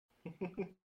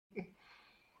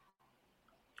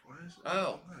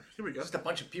Oh, here we go. Just a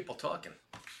bunch of people talking.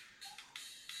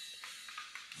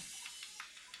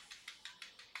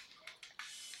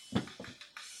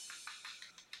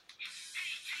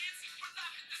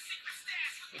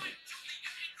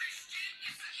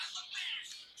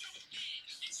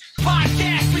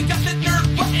 Podcast, we got the nerd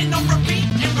button on repeat,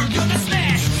 and we're gonna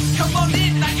smash. Come on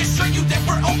in, I can show you that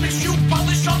we're open. Shoe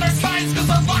polish on our signs, cause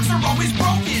our locks are always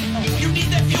broken. You need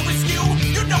that view askew,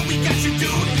 you know we got you,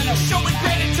 dude. Showing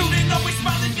gratitude and always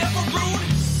smiling, never rude.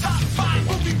 Top 5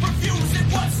 movie reviews and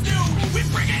what's new. We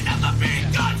bringing out the big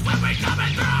guns when we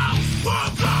coming through.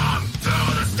 Welcome to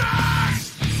the stage.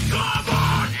 Come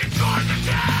on, enjoy the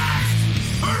text.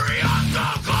 Hurry up,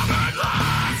 don't come and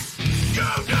last. You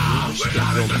know we're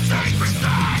having the sacred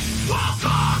stash.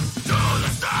 Welcome to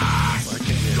the stage.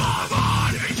 Come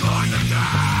on, enjoy the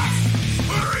text.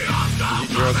 Hurry up,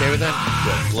 don't You're okay with that?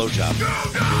 Good. Blowjob.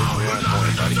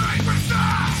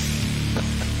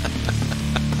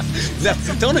 No,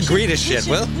 don't agree to shit,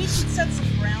 Will. We should set some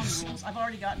ground rules. I've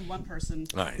already gotten one person.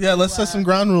 All right. Yeah, let's set some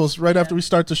ground rules right after we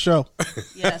start the show.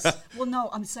 Yes. Well, no,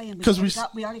 I'm saying 'Cause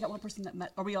we already got one person that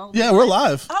met. Are we all? Yeah, we're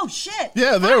live. Oh shit.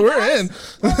 Yeah, we're in.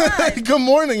 We're live. Good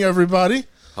morning, everybody.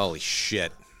 Holy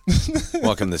shit.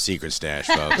 Welcome to Secret Stash,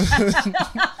 folks.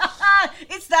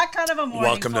 It's that kind of a morning.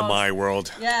 Welcome to folks. my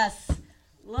world. Yes.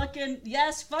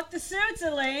 Yes, fuck the suits,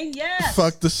 Elaine. Yes.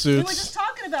 Fuck the We were suits. just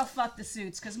talking about fuck the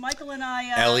suits because Michael and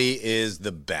I. Ellie is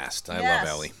the best. I Yes.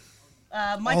 love Ellie.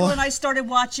 Michael and I started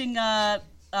watching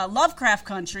Lovecraft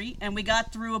Country, and I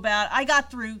got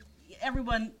through.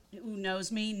 Everyone who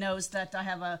knows me knows that I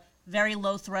have a very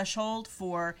low threshold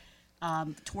for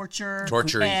torture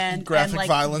and Graphic like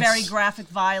violence. very graphic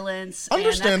violence and that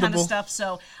kind of Understandable. stuff.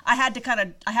 So I had to kind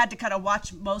of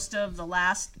watch most of the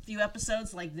last few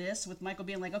episodes like this, with Michael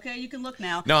being like, "Okay, you can look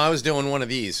now." No, I was doing one of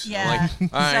these. I'm Yeah.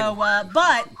 like, all right.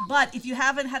 So, but if you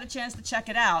haven't had a chance to check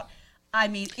it out, I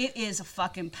mean, it is a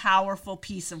fucking powerful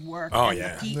piece of work. Oh, And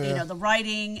yeah. You know, the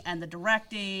writing and the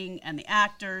directing and the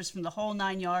actors from the whole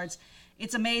 9 yards.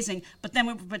 It's amazing. But then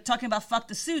we were talking about fuck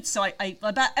the suits. So I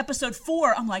about episode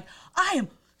 4, I'm like, I am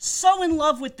so in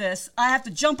love with this. I have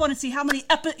to jump on and see how many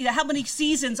how many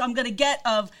seasons I'm gonna get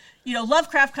of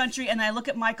Lovecraft Country. And I look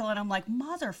at Michael and I'm like,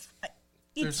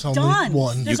 it's There's only done.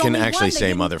 one. There's You can only actually one. They say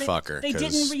didn't- motherfucker, They 'cause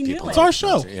didn't renew people it. It's our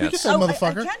show. Yeah. We can say Oh,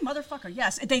 motherfucker. I can, motherfucker.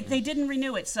 Yes, they didn't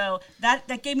renew it, so that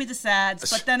gave me the sads.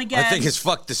 But then again, I think it's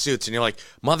fuck the suits, and you're like,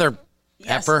 mother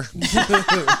Yes. pepper.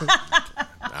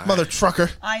 Mother trucker.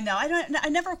 I know. I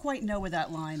never quite know where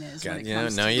that line is. When it Yeah,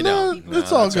 comes no, to you No, don't.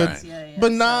 it's all that's good. right. Yeah,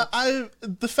 But so-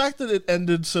 the fact that it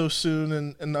ended so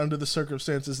soon and under the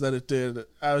circumstances that it did,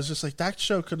 I was just like, that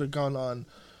show could have gone on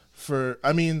for,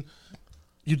 I mean,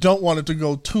 you don't want it to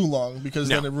go too long because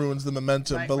No. then it ruins the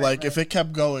momentum. Right, but right, like, right. if it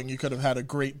kept going, you could have had a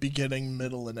great beginning,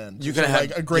 middle, and end. You could have like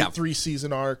had- a great yeah.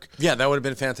 3-season arc. Yeah, that would have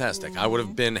been fantastic. I would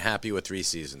have been happy with 3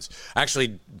 seasons.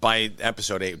 Actually, by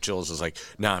episode 8, Jules was like,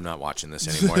 "No, I'm not watching this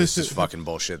anymore. This is fucking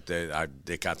bullshit."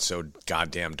 It got so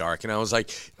goddamn dark, and I was like,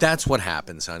 "That's what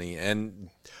happens, honey." And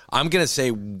I'm gonna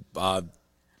say,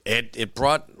 it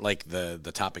brought like the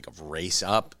topic of race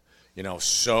up,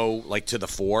 so like to the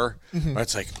fore. Where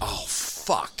it's like, oh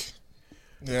fuck,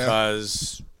 Yeah.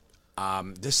 because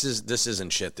this isn't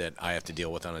shit that I have to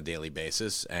deal with on a daily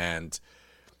basis, and.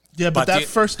 Yeah, but that the-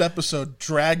 first episode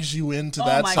drags you into Oh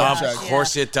that my gosh, subject. Of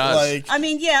course it does. Like, I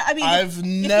mean, I've if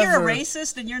never- you're a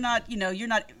racist and you're not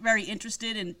very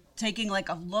interested in taking like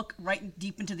a look right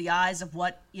deep into the eyes of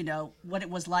what it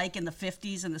was like in the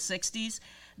 50s and the 60s,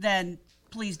 then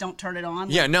please don't turn it on.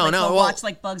 Yeah, no. Go Well, watch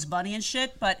like Bugs Bunny and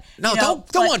shit. But No, don't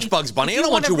but watch Bugs Bunny. if I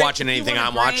don't want wanna you watching if you anything wanna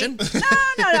I'm watching.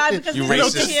 No, because You we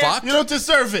don't racist hear- fuck. you don't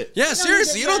deserve it. Yeah,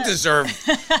 seriously, you don't deserve.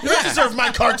 You don't deserve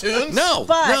my cartoons. No,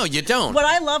 But no, you don't. What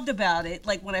I loved about it,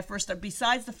 like when I first started,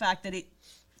 besides the fact that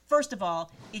first of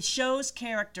all, it shows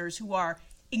characters who are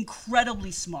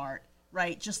incredibly smart,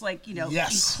 right? Just like,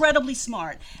 Yes. incredibly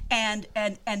smart and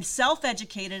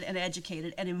self-educated and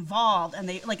educated and involved, and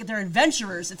they're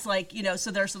adventurers. It's like, so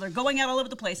they're going out all over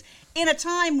the place in a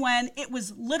time when it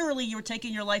was literally you were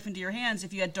taking your life into your hands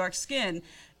if you had dark skin,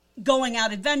 going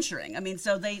out adventuring. I mean,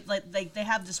 so they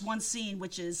have this one scene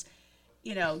which is,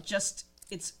 just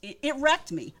it wrecked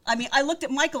me. I mean, I looked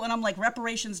at Michael and I'm like,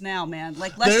 reparations now, man.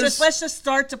 Like, let's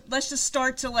just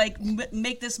start to like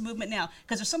make this movement now,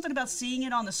 because there's something about seeing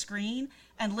it on the screen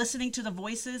and listening to the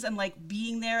voices and like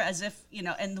being there as if, you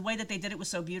know, and the way that they did it was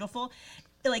so beautiful.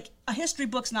 Like a history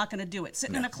book's not going to do it.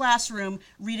 Sitting in a classroom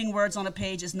reading words on a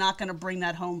page is not going to bring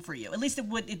that home for you. At least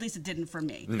it didn't for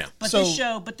me. No. But So-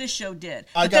 this show did.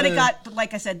 I But then it gotta- got,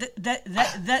 like I said,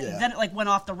 then it like went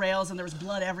off the rails and there was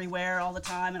blood everywhere all the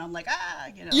time, and I'm like,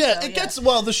 you know. Yeah, so, it gets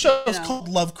the show is know. called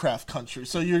Lovecraft Country,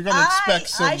 so you're gonna expect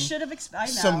some I should have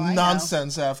expected some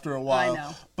nonsense after a while. I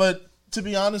know. But to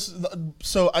be honest,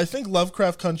 so I think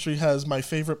Lovecraft Country has my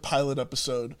favorite pilot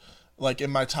episode, like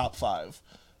in my top 5.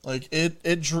 Like it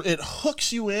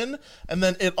hooks you in, and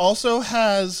then it also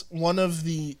has one of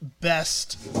the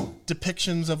best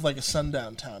depictions of like a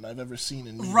sundown town I've ever seen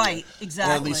in media. Right,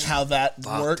 exactly. Or at least how that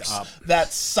works. up.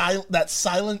 That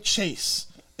silent chase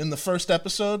in the first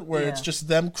episode where it's Yeah. just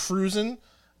them cruising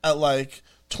at like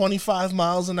 25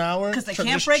 miles an hour 'Cause they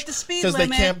can't break the speed because they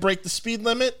limit. can't break the speed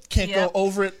limit, can't Yep. go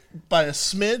over it by a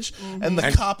smidge, and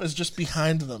the cop is just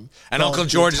behind them. And the Uncle whole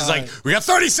George is time. like, we got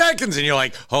 30 seconds. And you're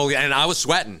like, holy, and I was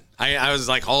sweating. I was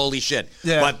like, holy shit.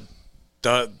 Yeah.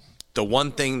 But the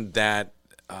one thing that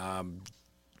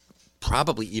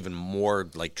probably even more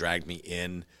like dragged me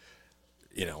in,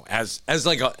 you know, as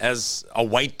a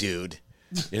white dude,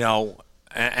 you know,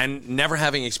 and never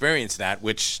having experienced that,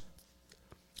 which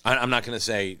I'm not going to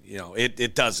say, you know,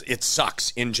 it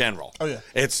sucks in general. Oh, yeah.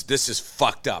 This is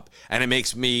fucked up. And it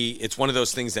makes me, it's one of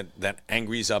those things that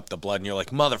angries up the blood, and you're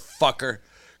like, motherfucker.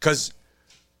 Because,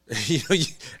 you know,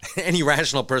 any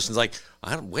rational person's like,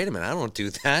 wait a minute, I don't do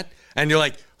that. And you're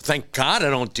like, thank God I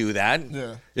don't do that.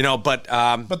 Yeah. You know, but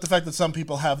But the fact that some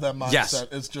people have that mindset Yes.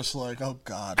 is just like, oh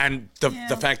God. and the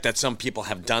fact that some people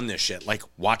have done this shit, like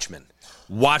Watchmen,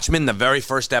 the very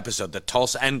first episode, the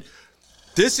Tulsa, and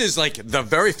this is like the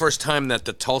very first time that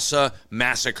the Tulsa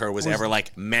massacre was ever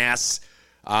like mass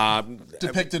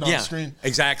Depicted on screen.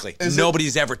 Exactly. Is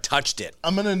Nobody's ever touched it.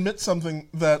 I'm going to admit something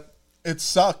that it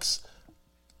sucks.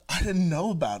 I didn't know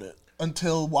about it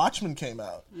until Watchmen came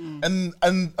out. And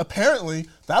apparently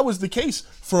that was the case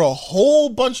for a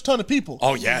whole ton of people.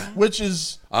 Oh, yeah. Which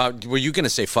is... Were you going to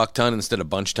say fuck ton instead of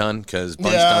bunch ton? Because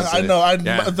bunch yeah, ton's I know.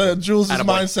 yeah. The Jules' Attaboy.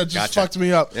 mindset just Gotcha. fucked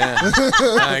me up. Yeah.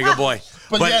 Good boy.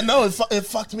 But yeah, no, it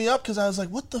fucked me up because I was like,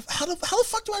 how the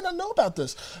fuck do I not know about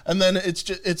this? And then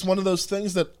it's one of those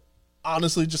things that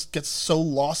honestly just gets so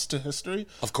lost to history.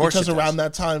 Of course because it does. around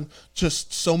that time,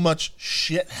 just so much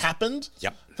shit happened.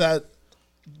 Yep. That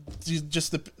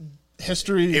just the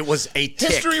history. It was a tick.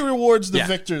 History rewards the Yeah.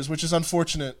 victors, which is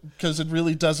unfortunate because it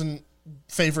really doesn't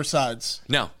favor sides.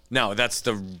 No, that's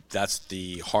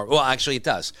the hard. Well, actually, it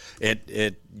does.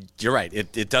 You're right.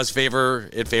 It does favor.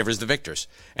 It favors the victors.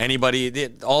 Anybody,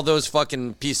 all those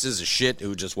fucking pieces of shit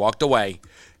who just walked away,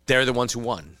 they're the ones who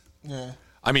won. Yeah.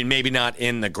 I mean, maybe not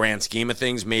in the grand scheme of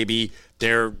things. Maybe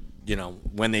they're, you know,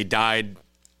 when they died,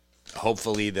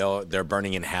 hopefully they're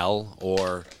burning in hell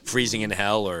or freezing in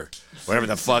hell or whatever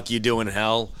the fuck you do in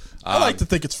hell. I like to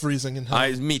think it's freezing in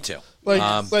hell. Me too.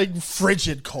 Like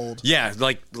frigid cold. Yeah,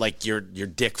 like your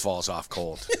dick falls off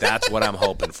cold. That's what I'm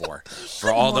hoping for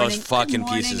all those fucking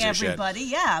pieces of shit. Everybody.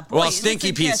 Yeah. Boy, Well, it's Stinky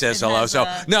a Pete gift. says It hello. has, So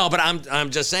no, but I'm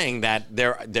just saying that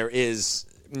there is.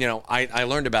 You know, I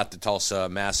learned about the Tulsa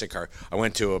massacre. I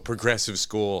went to a progressive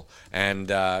school and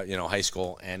high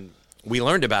school, and we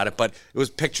learned about it. But it was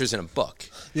pictures in a book.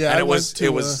 Yeah, and I it was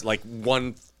went to, like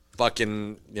one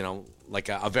fucking like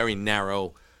a very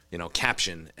narrow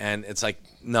caption, and it's like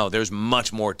no, there's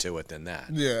much more to it than that.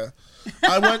 Yeah.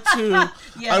 I went to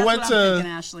Yeah, that's what I'm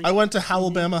thinking, Ashley. I went to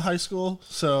Alabama High School,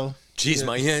 so Jeez,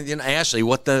 Ashley,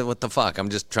 what the fuck? I'm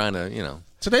just trying to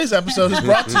today's episode is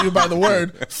brought to you by the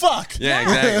word fuck. Yeah,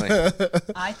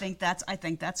 exactly. I think that's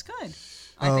good.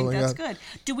 I Oh think my that's God. good.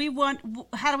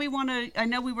 How do we want to? I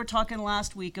know we were talking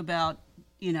last week about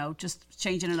just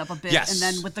changing it up a bit, Yes. and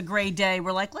then with the gray day,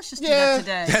 we're like, let's just do Yeah.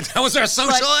 that today. That was our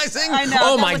socializing? I know,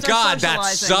 Oh that my was our God, that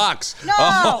socializing. sucks. No.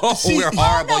 Oh, See, we're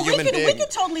horrible no, human we beings.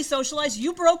 could totally socialize.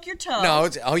 You broke your toe.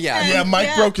 No, yeah. Yeah, Mike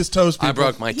Yeah. broke his toes. I People.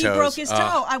 broke my He toes. broke his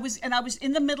toe. I was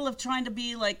in the middle of trying to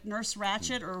be like Nurse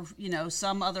Ratchet or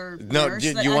some other No, nurse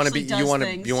you that want to actually be does you want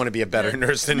things. to you want to be a better The-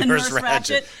 nurse than the Nurse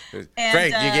Ratchet. And,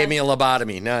 Great, you gave me a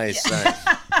lobotomy. Nice.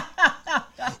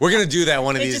 We're gonna do that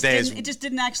one of these days. It just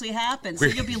didn't actually happen. So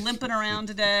you'll be limping around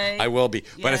today. I will be, but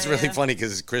Yeah, it's really yeah. funny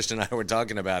because Christian and I were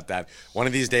talking about that. One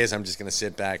of these days, I'm just gonna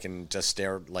sit back and just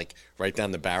stare like right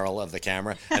down the barrel of the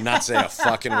camera and not say a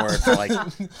fucking word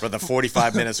for the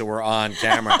 45 minutes that we're on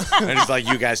camera, and it's like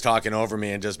you guys talking over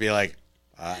me and just be like,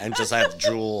 and just have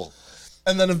drool.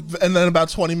 And then about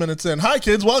 20 minutes in, hi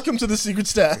kids, welcome to the Secret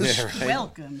Stash.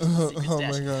 Welcome to the Secret Oh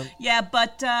Stash. my God. Yeah,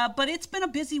 but it's been a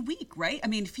busy week, right? I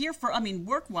mean,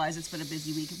 work-wise, it's been a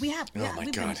busy week. We've my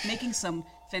been God. making some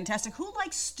fantastic. Who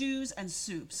likes stews and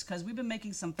soups? Because we've been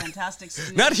making some fantastic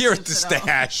stews. Not and here at soups the home.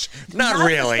 stash. Not Not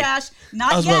really. The stash.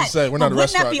 Not I was yet. about to say, we're not But a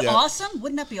wouldn't that restaurant be yet. awesome?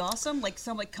 Wouldn't that be awesome?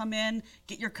 Like, come in,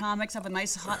 get your comics, have a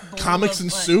nice hot bowl Comics of,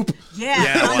 and soup? Yeah,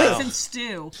 Yeah, comics wow. and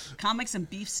stew. Comics and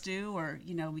beef stew, or,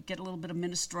 we get a little bit of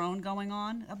minestrone going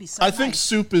on. That'd be so I nice. think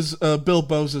soup is Bill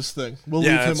Bose's thing. We'll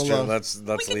Yeah, leave him that's true. alone. Let's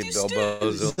We could leave do Bill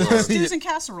stews. Bose. Stews and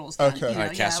casseroles. Then, Okay. you know, All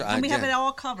right, when we have yeah. it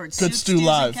all covered. Good Soup, stew stews, and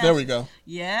live. There we casseroles. go.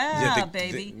 Yeah,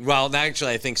 baby. Well,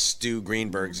 actually, I think Stu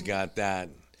Greenberg's got that.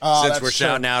 Oh, Since that's we're true.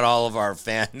 shouting out all of our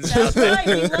fans. That's right.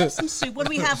 We love some soup. What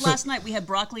did we have last night? We had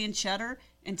broccoli and cheddar.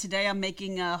 And today I'm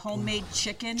making homemade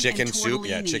chicken. Chicken and soup,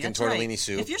 yeah, tortellini. chicken That's right. tortellini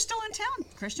soup. If you're still in town,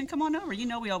 Christian, come on over. You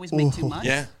know we always make too much.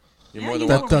 Yeah, you're Yeah, more you than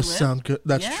know welcome. That where we does live. sound good.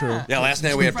 That's Yeah. true. Yeah, last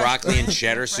night we had Fresh broccoli and bread,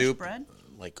 cheddar fresh soup. bread.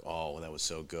 Like, oh, that was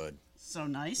so good. So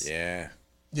nice. Yeah.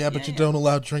 Yeah, but you yeah. don't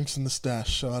allow drinks in the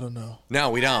stash, so I don't know. No,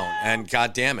 we don't. And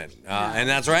God damn it. And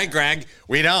that's right, Greg.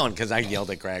 We don't, because I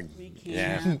yelled at Greg.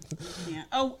 Yeah. Yeah.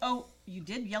 Oh, you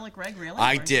did yell at Greg, really?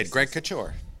 I Or did. just- Greg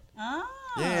Couture. Oh.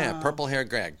 Yeah, purple hair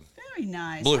Greg. Very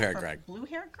nice. Blue hair Purple- Greg. Blue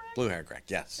hair Greg? Blue hair Greg,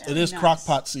 yes. It is nice.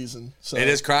 crockpot season. So It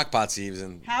is crockpot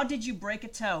season. How did you break a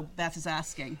toe? Beth is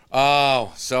asking.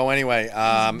 Oh, so anyway.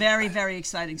 Very, very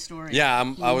exciting story.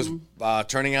 Yeah, I was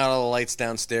turning out all the lights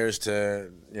downstairs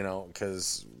to,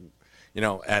 because,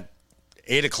 at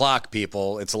 8 o'clock,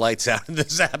 people, it's lights out in the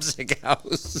Zapsik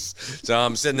house. So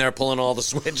I'm sitting there pulling all the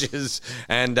switches,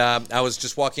 and I was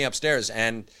just walking upstairs,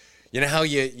 and you know how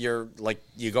you're like,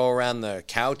 you go around the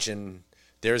couch and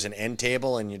there's an end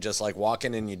table, and you're just like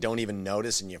walking and you don't even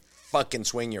notice, and you fucking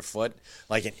swing your foot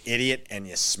like an idiot, and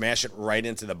you smash it right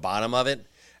into the bottom of it,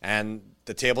 and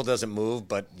the table doesn't move,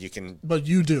 but you can. But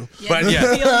you do. But you yeah,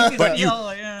 can feel, you can but you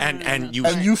feel, yeah. and you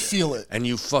And you feel it. and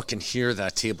you fucking hear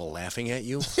that table laughing at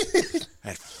you.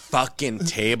 That fucking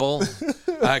table.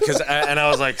 And I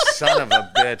was like, son of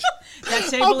a bitch. That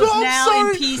table is I'm now sorry.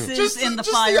 in pieces in the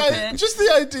fire pit. Just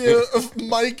the idea of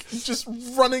Mike just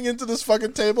running into this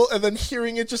fucking table and then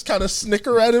hearing it just kind of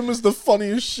snicker at him is the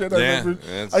funniest shit I've Yeah, ever.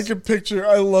 it's- I can picture.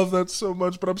 I love that so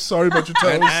much, but I'm sorry about your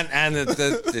toes. And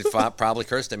it probably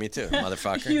cursed at me too,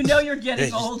 motherfucker. You know you're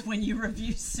getting old when you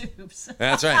review soups.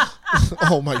 That's right.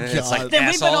 Oh my It's like- god. Then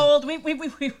we've been Asshole. old.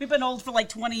 We've been old for like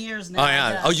 20 years now. Oh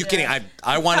yeah. I Oh, guess, you kidding?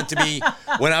 I wanted to be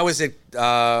when I was at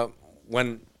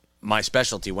when my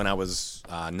specialty when I was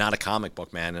not a comic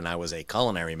book man and I was a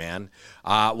culinary man.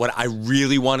 What I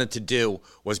really wanted to do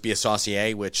was be a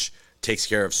saucier, which takes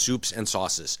care of soups and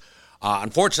sauces.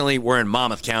 Unfortunately, we're in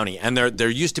Monmouth County, and there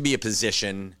used to be a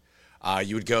position.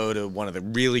 You would go to one of the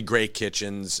really great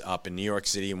kitchens up in New York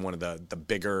City, in one of the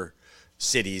bigger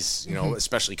cities,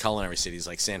 especially culinary cities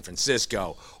like San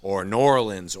Francisco or New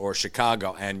Orleans or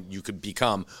Chicago, and you could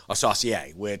become a saucier,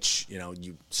 which,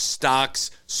 you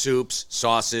stocks, soups,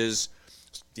 sauces,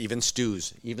 even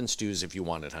stews if you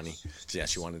wanted, honey.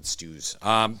 Yes, you wanted stews.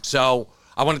 So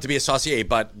I wanted to be a saucier,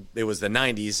 but it was the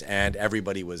 90s, and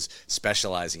everybody was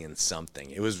specializing in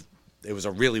something. It was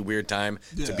a really weird time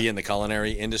to be in the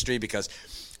culinary industry because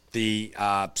the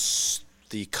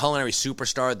culinary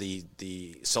superstar,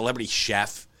 the celebrity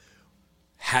chef,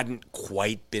 hadn't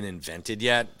quite been invented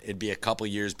yet. It'd be a couple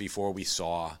years before we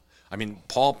saw. I mean,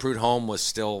 Paul Prudhomme was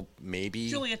still maybe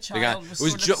Julia the guy. Child was It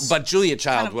was sort of but Julia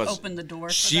Child kind of was opened the door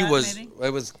for She that, was. maybe? It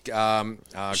was She Graham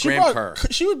brought- Kerr.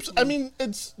 She would. I mean,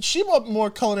 she brought more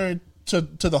culinary to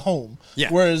the home. Yeah.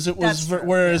 Whereas it was. That's true,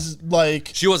 Whereas like.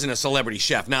 She wasn't a celebrity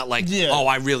chef, not like, Yeah. oh,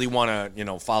 I really want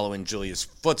to, follow in Julia's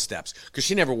footsteps, because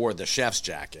she never wore the chef's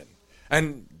jacket.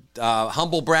 And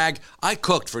humble brag, I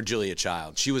cooked for Julia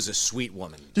Child. She was a sweet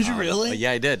woman. Did you really?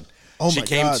 Yeah, I did. Oh she my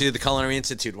came God. to the Culinary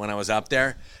Institute when I was up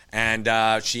there, and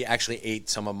she actually ate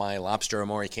some of my lobster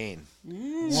amore cane.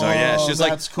 So yeah, she was like,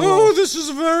 that's cool. "Oh, this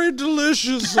is very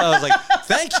delicious." I was like,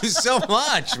 "Thank you so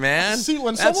much, man." See,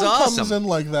 when That's someone awesome. comes in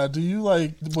like that, do you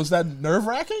like? Was that nerve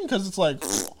wracking? Because it's like,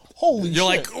 holy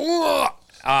You're shit. like,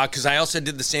 because I also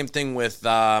did the same thing with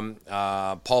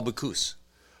Paul Bocuse.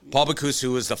 Paul Bocuse,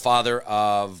 who was the father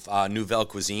of Nouvelle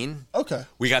Cuisine. Okay.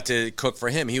 We got to cook for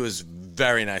him. He was a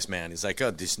very nice man. He's like,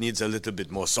 oh, this needs a little bit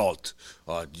more salt.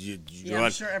 You I'm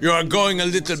are, sure you are everything going a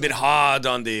needs little more bit hard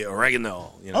on the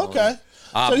oregano. Okay.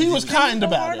 So he was kind Go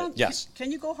about hard it. on- Yes.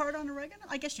 Can you go hard on oregano?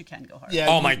 I guess you can go hard. Yeah.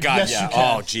 Oh, my God, yes, yeah. You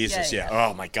can. Oh, Jesus, Yeah, yeah.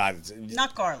 Oh, my God.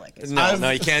 Not garlic. It's No,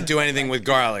 you can't do anything with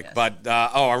garlic. But,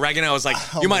 oregano is like,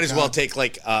 you my might as well God. take,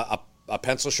 like, a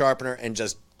pencil sharpener and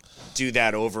just do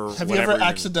that over Have you whatever ever you're-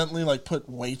 accidentally like put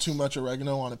way too much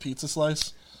oregano on a pizza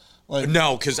slice? Like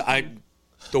No, because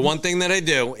the one thing that I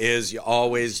do is you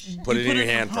always put it in your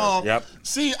hand palm. first. Yep.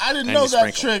 See, I didn't And know you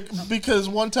that sprinkle. trick because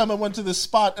one time I went to this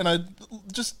spot and I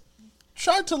just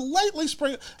tried to lightly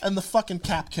spray it, and the fucking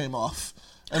cap came off.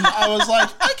 And I was like,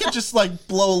 I could just like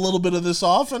blow a little bit of this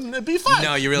off and it'd be fine.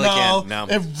 No, you really can't. No,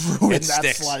 it ruined it that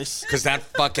sticks. slice. Because that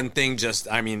fucking thing just,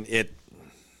 I mean, it.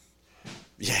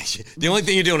 Yeah, the only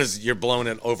thing you're doing is you're blowing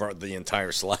it over the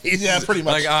entire slice. Yeah, pretty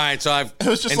much. Like, all right, so I've. It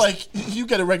was just like, you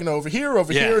get oregano over here,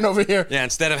 Yeah. and over here. Yeah,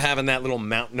 instead of having that little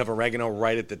mountain of oregano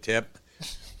right at the tip.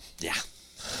 Yeah.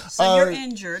 So you're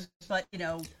injured, but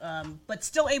but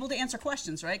still able to answer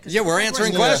questions, right? 'Cause Yeah, we're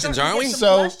answering questions, aren't we?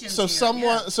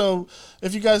 So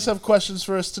if you guys have questions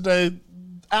for us today,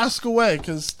 ask away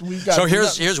because we got. So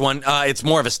here's one. It's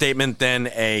more of a statement than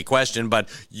a question, but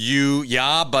you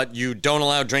don't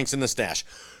allow drinks in the stash.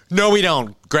 No, we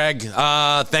don't, Greg.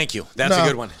 Thank you. That's a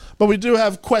good one. But we do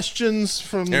have questions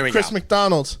from Chris go.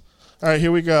 McDonald. All right,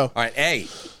 here we go. All right, A.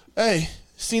 Hey,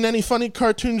 seen any funny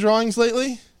cartoon drawings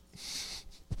lately?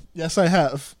 Yes, I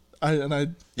have.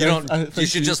 You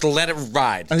should just let it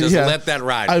ride. Just let that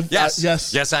ride. Yes.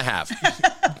 Yes, I have.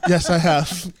 Yes, I have.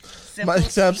 Simple, Mike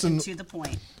sweet, Sampson, and to the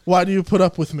point. why do you put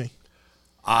up with me?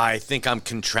 I think I'm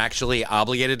contractually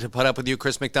obligated to put up with you,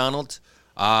 Chris McDonald.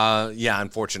 Yeah,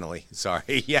 unfortunately.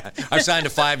 Sorry. Yeah. I've signed a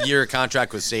 5-year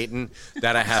contract with Satan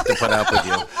that I have to put up with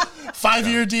you.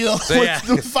 5-year deal. So, yeah.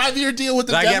 5-year deal with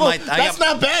the I get devil. my- That's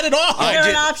not bad at all. Is there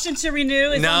an option to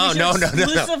renew? As long as you're No.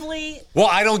 exclusively. Well,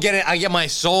 I don't get it. I get my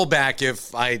soul back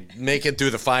if I make it through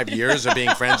the 5 years of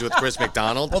being friends with Chris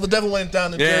McDonald. Well, the devil went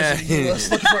down to Yeah. Jersey. He was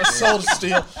looking for a soul to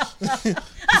steal.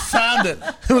 He found it.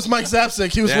 It was Mike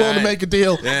Zapsik. He was willing to make a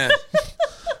deal. Yeah.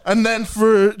 And then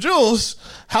for Jules,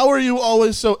 how are you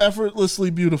always so effortlessly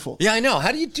beautiful? Yeah, I know.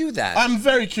 How do you do that? I'm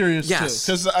very curious Yes.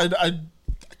 too, because I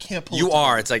can't pull. You it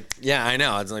are. It's like, yeah, I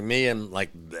know. It's like me and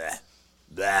like, bleh,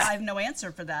 bleh. I have no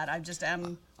answer for that. I just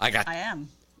am. I am.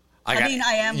 I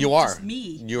am. You are. Just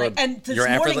me. You're. And this You're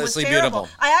morning was effortlessly terrible. beautiful.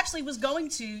 I actually was going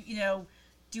to,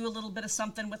 do a little bit of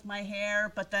something with my hair,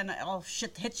 but then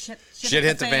shit hit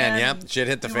the fan. Yep, shit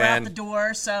hit the we were fan. out the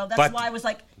door, so that's But- why I was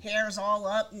like, hair's all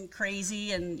up and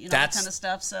crazy and that That's- kind of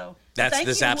stuff. So that's thank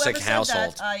the you, Zapsik whoever said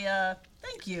household. that.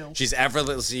 Thank you. She's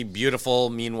effortlessly beautiful.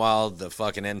 Meanwhile, the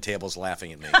fucking end table's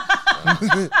laughing at me.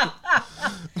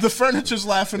 The furniture's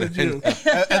laughing at you,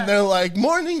 and they're like,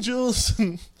 "Morning, Jules."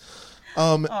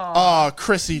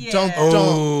 Chrissy, Yeah. don't.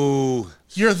 Oh,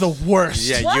 You're the worst.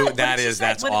 yeah, What? you. What That did she is. say?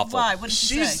 That's awful. Why? What did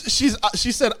she say?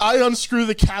 She said I unscrew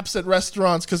the caps at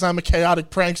restaurants because I'm a chaotic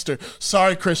prankster.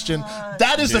 Sorry, Christian.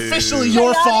 That is officially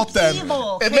your Chaotic fault then.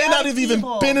 evil. It may not Chaotic have even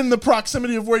evil. been in the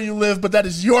proximity of where you live, but that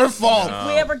is your fault. If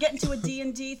we ever get into a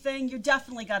D&D thing, you're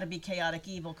definitely got to be chaotic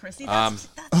evil, Chrissy. That's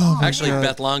Actually,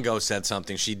 Beth Longo said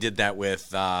something. She did that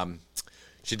with.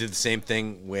 She did the same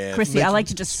thing with. Chrissy, I like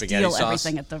to just spaghetti steal sauce.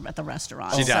 everything at the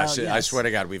restaurant. She does. So, I yes. swear to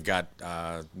God, we've got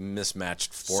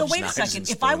mismatched forks. So wait a knives, second. and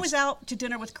If I spoons. was out to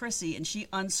dinner with Chrissy and she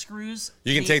unscrews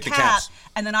You can the take the cap, caps.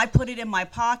 and then I put it in my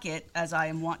pocket as I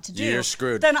am wont to do, You're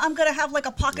screwed. Then I'm gonna have like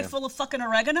a pocket full of fucking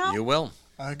oregano. You will.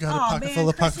 I got Aw, a pocket man, full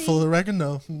of Chrissy.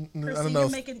 oregano. Chrissy, I don't know. you're if- not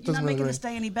doesn't making really this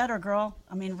ring. day any better, girl.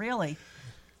 I mean, really.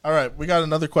 All right, we got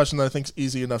another question that I think is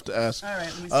easy enough to ask. All right,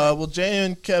 let me see. Will Jay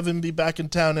and Kevin be back in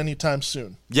town anytime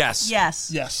soon? Yes.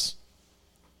 Yes. Yes.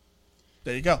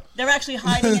 There you go. They're actually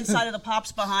hiding inside of the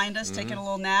pops behind us, taking a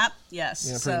little nap. Yes.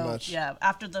 Yeah, so, pretty much. yeah,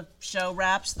 after the show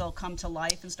wraps, they'll come to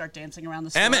life and start dancing around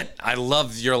the store. Emmett, I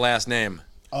love your last name.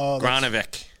 Oh, that's-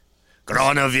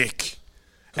 Granovic.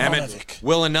 Emmett, Granovic.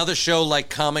 will another show like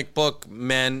Comic Book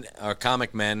Men or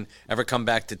Comic Men ever come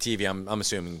back to TV? I'm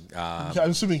assuming I'm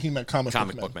assuming he meant comic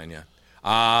Book Men. Yeah.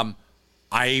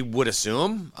 I would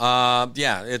assume.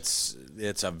 Yeah, it's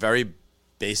a very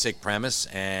basic premise,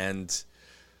 and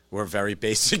we're very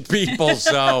basic people.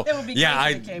 So It would be yeah,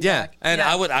 great if it came yeah, back. and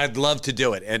Yeah. I'd love to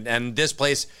do it, and this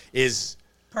place is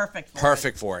Perfect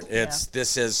for it.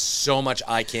 This has so much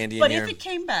eye candy But in here. if it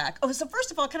came back, so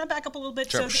first of all, can I back up a little bit?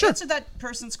 Sure. So Sure. to answer that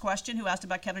person's question who asked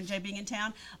about Kevin and Jay being in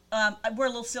town, we're a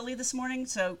little silly this morning,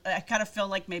 so I kind of feel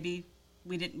like maybe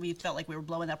we felt like we were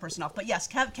blowing that person off. But yes,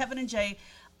 Kevin and Jay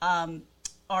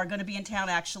are going to be in town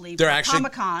actually. They're for actually-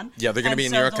 Comic-Con. yeah, they're gonna And be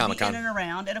in so New York they'll be Comic-Con. in and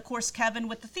around, and of course Kevin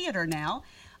with the theater now.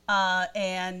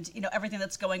 And everything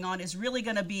that's going on is really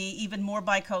going to be even more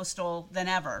bi-coastal than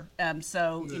ever.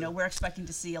 So we're expecting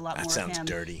to see a lot That more of sounds him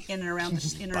dirty. in and around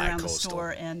the Bi-coastal.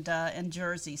 store and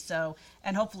Jersey. So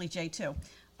and hopefully Jay too.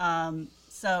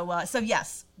 So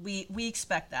yes, we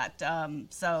expect that.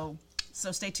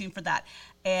 So stay tuned for that.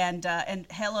 And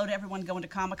hello to everyone going to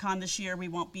Comic-Con this year. We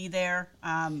won't be there,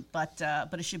 but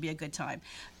it should be a good time.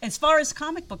 As far as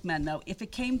Comic Book Men, though, if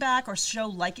it came back or show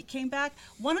like it came back,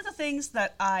 one of the things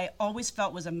that I always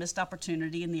felt was a missed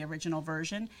opportunity in the original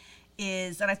version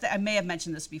is, and I may have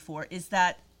mentioned this before, is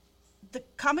that the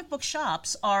comic book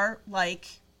shops are like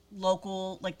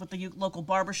local, like what the local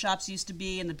barber shops used to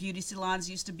be and the beauty salons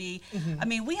used to be. I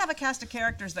mean, we have a cast of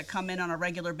characters that come in on a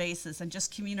regular basis and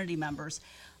just community members.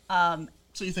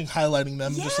 So you think highlighting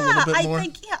them just a little bit more?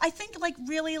 I think like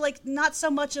really like not so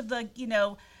much of the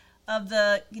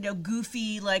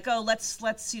goofy, like, oh, let's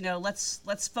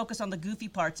focus on the goofy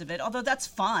parts of it, although that's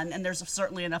fun and there's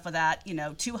certainly enough of that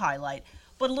to highlight,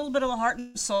 but a little bit of the heart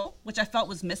and soul, which I felt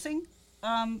was missing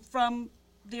from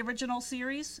the original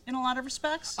series in a lot of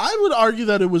respects. I would argue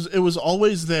that it was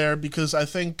always there, because I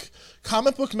think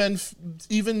Comic Book Men,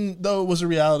 even though it was a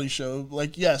reality show,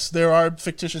 like, yes, there are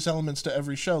fictitious elements to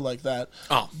every show like that.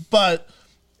 Oh. But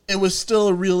it was still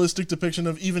a realistic depiction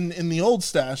of, even in the old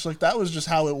stash, like, that was just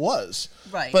how it was.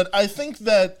 Right. But I think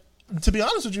that, to be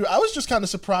honest with you, I was just kind of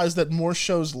surprised that more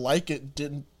shows like it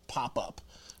didn't pop up.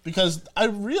 Because I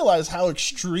realized how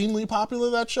extremely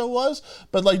popular that show was.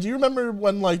 But, like, do you remember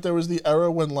when, like, there was the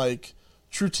era when, like,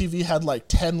 True TV had, like,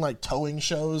 10, like, towing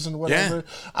shows and whatever? Yeah.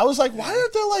 I was like, why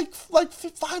aren't there, like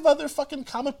 5 other fucking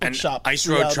comic book And shop Ice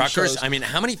Road reality Truckers. shows? I mean,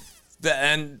 how many?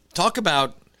 And talk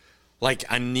about like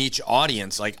a niche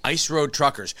audience, like Ice Road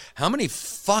Truckers. How many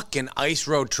fucking Ice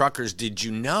Road Truckers did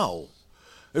you know?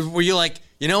 Were you like,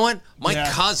 you know what? My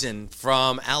cousin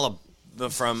from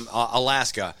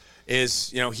Alaska is,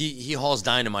 he hauls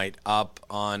dynamite up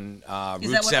on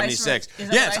Route 76.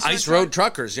 Yeah, it's Ice Road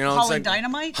Truckers. Hauling it's like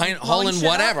dynamite, hauling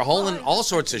whatever, hauling all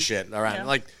sorts of shit around. Yeah.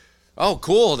 Like, oh,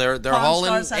 cool, they're hauling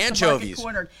Stars has the market anchovies.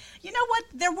 cornered. You know what?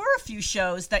 There were a few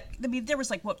shows that, I mean, there was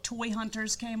like Toy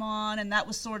Hunters came on, and that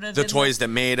was sort of The Toys That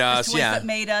Made Us. Toys That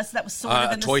Made Us. That was sort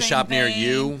of in the toy same shop near vein.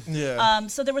 you. Yeah.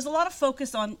 So there was a lot of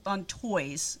focus on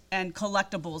toys and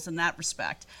collectibles in that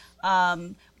respect.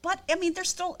 But I mean, there's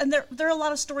still, and there are a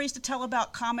lot of stories to tell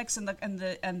about comics and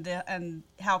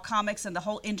how comics and the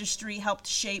whole industry helped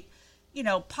shape,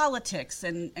 politics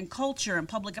and culture and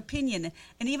public opinion.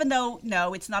 And even though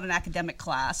it's not an academic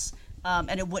class,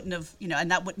 and it wouldn't have, and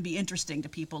that wouldn't be interesting to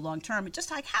people long term. It just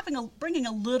like bringing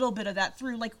a little bit of that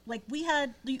through. Like we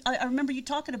had, I remember you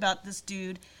talking about this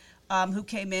dude who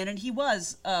came in, and he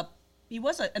was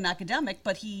an academic,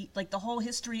 but he, like, the whole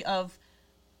history of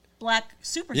Black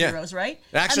superheroes, right?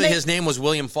 Actually, his name was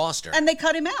William Foster. And they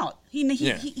cut him out. He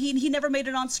never made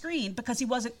it on screen because he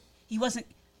wasn't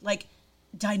like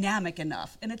dynamic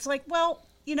enough. And it's like, well,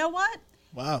 you know what?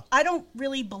 Wow. I don't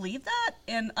really believe that,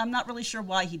 and I'm not really sure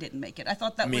why he didn't make it. I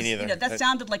thought that Me was, neither. that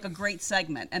sounded like a great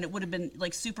segment, and it would have been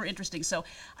like super interesting. So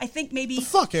I think maybe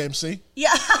Fuck AMC.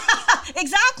 yeah,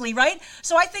 exactly, right?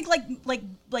 So I think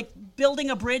like building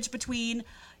a bridge between,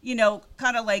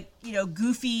 kind of like,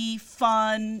 goofy,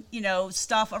 fun,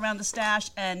 stuff around the stash,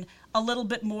 and a little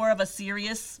bit more of a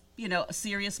serious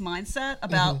mindset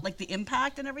about like the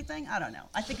impact and everything. I don't know.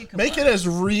 I think it could Make work. it as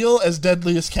real as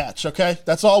Deadliest Catch, okay?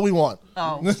 That's all we want.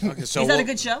 Oh, Okay, so is that a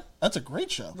good show? That's a great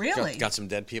show. Really? Got some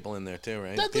dead people in there too,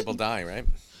 right? Dead People people. die, right?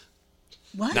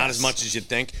 What? Not as much as you'd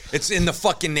think. It's in the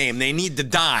fucking name. They need to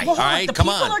die. Well, all right, the come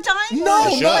people on. are dying.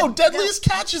 No, should. Deadliest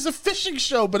Catch is a fishing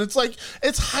show, but it's like,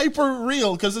 it's hyper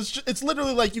real, because it's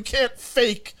literally like you can't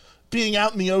fake being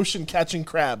out in the ocean catching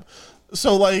crab.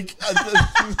 So like,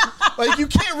 like you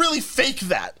can't really fake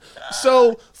that.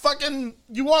 So fucking,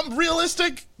 you want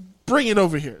realistic? Bring it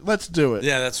over here. Let's do it.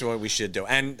 Yeah, that's what we should do.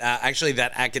 And actually,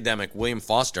 that academic, William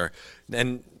Foster,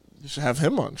 and You should have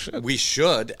him on. Shit. we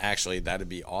should, actually, that'd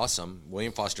be awesome.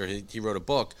 William Foster, he wrote a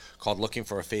book called Looking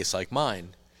for a Face Like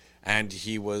Mine. And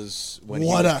he was,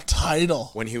 What a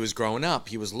title. when he was growing up,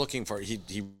 he was looking for, he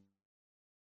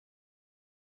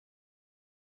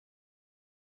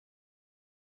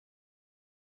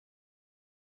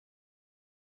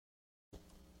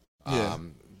Yeah.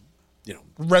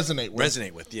 Resonate with.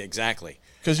 resonate with. Yeah, exactly.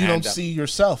 Because you And, don't see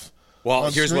yourself. Well,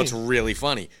 on here's screen. what's really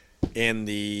funny. In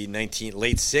the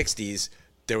late 60s,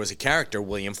 there was a character,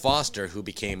 William Foster, who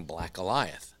became Black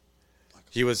Goliath.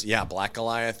 He was, Black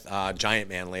Goliath, Giant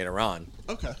Man later on.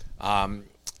 Okay.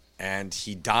 And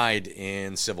he died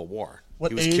in Civil War. What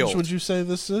he was age killed. would you say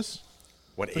this is?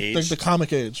 What The, age? the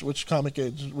comic age. Which comic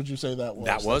age would you say that was?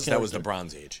 that was the character?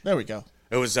 Bronze Age. There we go.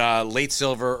 It was late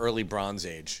Silver, early Bronze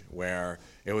Age, where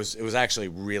it was actually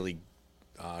really.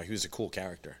 He was a cool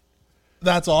character.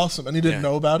 That's awesome. And he didn't Yeah.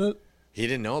 know about it? He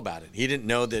didn't know about it. He didn't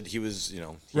know that he was, he had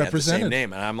the same Represented.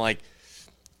 name. And I'm like,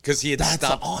 because he had That's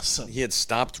stopped. awesome. He had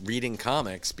stopped reading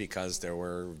comics because there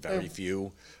were very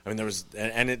few. I mean, there was,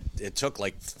 and it took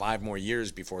like 5 more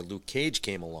years before Luke Cage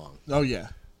came along. Oh, yeah.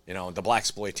 The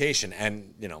blaxploitation,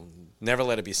 and never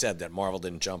let it be said that Marvel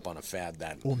didn't jump on a fad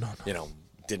that Oh, no.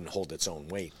 didn't hold its own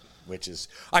weight which is,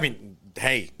 I mean,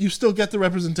 hey. You still get the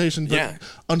representation, but Yeah.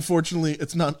 unfortunately,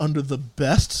 it's not under the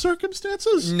best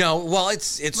circumstances. No, well,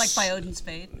 it's Like by Odin's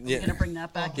Fate. Yeah. We're gonna bring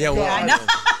that back. Yeah, well, I know.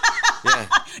 Yeah.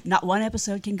 Not one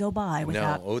episode can go by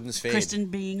without Odin's Fate. Kristen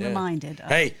being Yeah. reminded. Of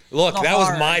Hey, look, the that was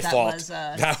horror my that fault.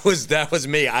 That was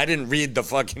me. I didn't read the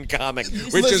fucking comic,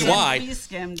 which is why you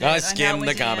skimmed it. I I skimmed know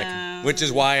the we comic, do. which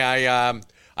is why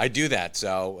I do that.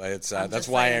 So it's that's just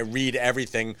why I saying. read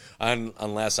everything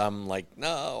unless I'm like,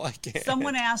 no, I can't.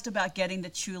 Someone asked about getting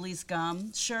the Chuli's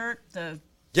Gum shirt.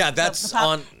 Yeah, that's the pop-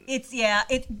 on.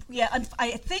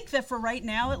 I think that for right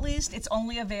now, at least, it's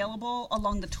only available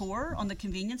along the tour, on the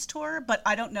convenience tour. But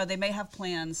I don't know. They may have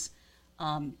plans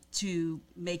to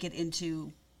make it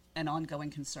into an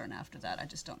ongoing concern after that. I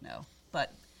just don't know.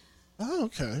 But Oh,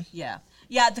 okay. yeah.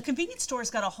 The convenience store's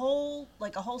got a whole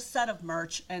set of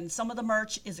merch, and some of the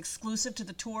merch is exclusive to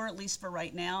the tour, at least for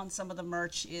right now, and some of the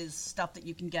merch is stuff that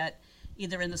you can get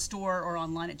either in the store or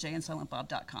online at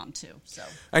jayandsilentbob.com too. So.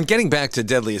 And getting back to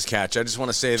Deadliest Catch, I just want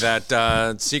to say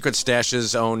that Secret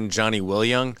Stash's own Johnny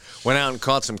Wilyoung went out and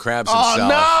caught some crabs himself.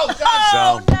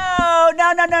 No! Oh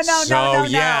no! So,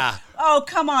 yeah. Oh,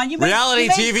 come on! Reality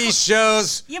TV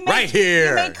shows right here.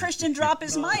 You made Christian drop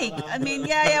his mic. I mean,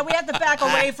 yeah. We have to back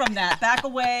away from that. Back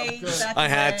away. I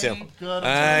had to.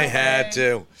 I had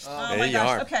to. Oh There my you gosh.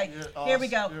 are. Okay, You're here we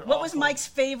go. awesome. You're What was awful. Mike's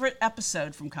favorite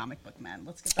episode from Comic Book Man?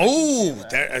 Let's get back Oh,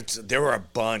 into it. there were a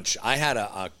bunch. I had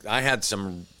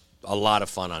a lot of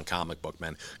fun on Comic Book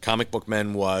Men. Comic Book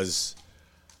Men was,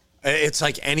 it's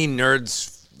like any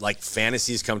nerd's like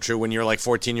fantasies come true when you're like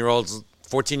 14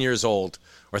 years old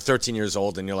or 13 years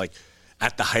old, and you're like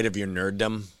at the height of your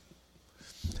nerddom,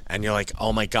 and you're like,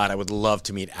 oh my God, I would love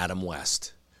to meet Adam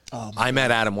West. I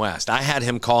met Adam West. I had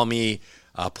him call me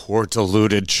a poor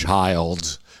deluded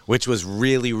child, which was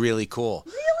really, really cool.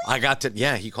 Really? I got to,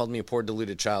 he called me a poor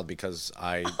deluded child because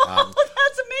I, Oh,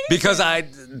 that's amazing.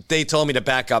 because they told me to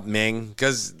back up Ming,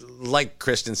 because like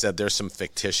Christian said, there's some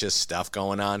fictitious stuff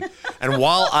going on. And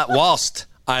whilst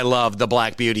I love the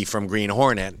Black Beauty from Green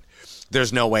Hornet,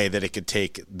 there's no way that it could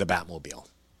take the Batmobile.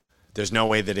 There's no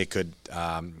way that it could,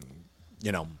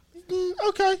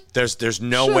 Okay. there's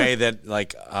no Sure. way that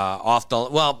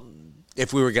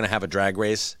if we were going to have a drag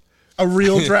race, A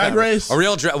real drag race? a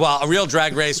real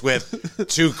drag race with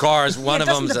two cars, one of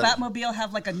Doesn't them's the Batmobile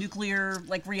have like a nuclear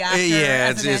reactor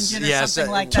Yeah, as an it's- engine or yeah, something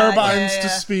so- like that? Turbines Yeah. to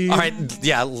speed. All right,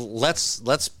 yeah, let's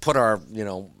put our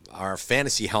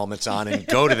fantasy helmets on and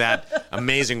go to that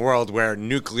amazing world where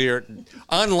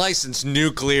unlicensed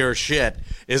nuclear shit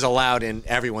is allowed in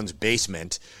everyone's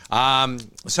basement.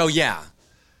 So yeah,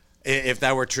 if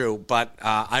that were true, but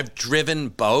I've driven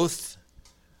both.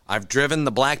 I've driven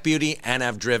the Black Beauty and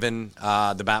I've driven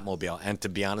the Batmobile. And to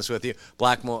be honest with you,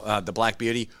 the Black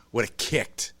Beauty would have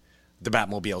kicked the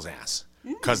Batmobile's ass.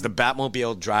 Because the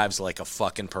Batmobile drives like a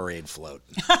fucking parade float.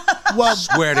 Well,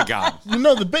 Swear to God. you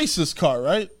know the basis car,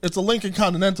 right? It's a Lincoln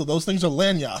Continental. Those things are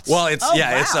land yachts. Well, it's Oh,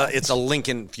 yeah, wow. it's a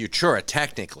Lincoln Futura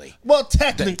technically. Well,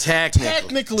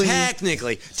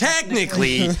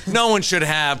 Technically, no one should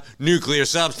have nuclear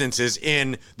substances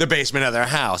in the basement of their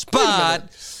house.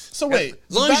 But So wait.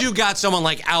 as long as you got someone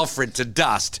like Alfred to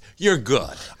dust, you're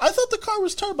good. I thought the car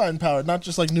was turbine powered, not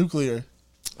just like nuclear.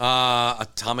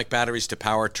 Atomic batteries to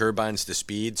power, turbines to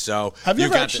speed. So Have you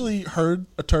ever got the- actually heard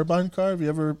a turbine car? Have you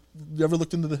ever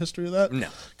looked into the history of that? No.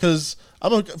 Because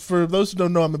for those who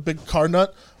don't know, I'm a big car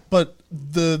nut. But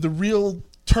the real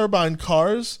turbine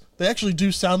cars, they actually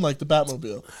do sound like the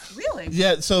Batmobile. Really?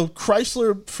 Yeah. So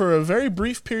Chrysler, for a very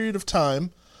brief period of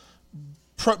time,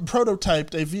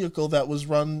 prototyped a vehicle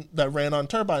that ran on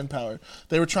turbine power.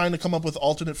 They were trying to come up with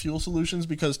alternate fuel solutions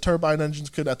because turbine engines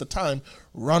could at the time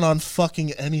run on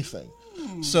fucking anything.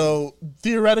 So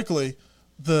theoretically,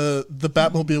 the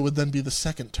Batmobile would then be the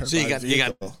second turbine So you got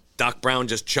vehicle. Doc Brown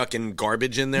just chucking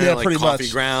garbage in there, Yeah, like pretty coffee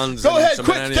much. grounds. Go and ahead, some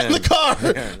quick, banana- get in the car.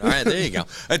 Yeah, all right, there you go.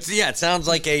 It sounds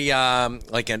like a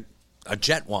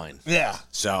jet wine. Yeah.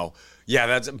 So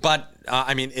yeah,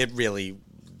 I mean, it really.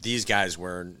 These guys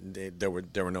there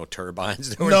were no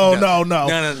turbines. There was No.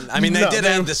 I mean, they No, did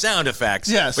they- have the sound effects.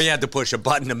 Yes. But you had to push a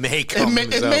button to make It, them.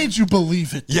 it made you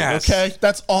believe it. Dude, Yes. Okay.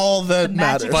 That's all that The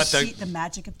magic, matters. But the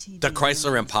magic of TV. the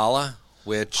Chrysler Impala,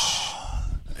 which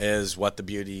is what the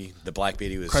Black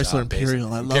Beauty was. Chrysler based-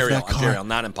 Imperial. I love that car. Imperial,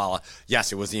 not Impala.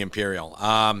 Yes, it was the Imperial.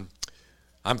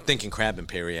 I'm thinking Crab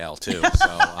Imperial too. So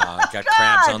got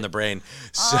crabs on the brain.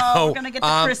 So we're gonna get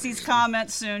to Chrissy's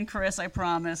comment soon, Chris. I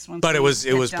promise. Once but it we was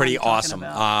get done pretty talking awesome.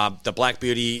 about- The Black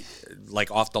Beauty, like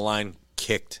off the line,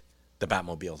 kicked the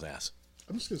Batmobile's ass.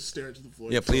 I'm just gonna stare into the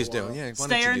void. Yeah, for a please do. while. Yeah, why don't you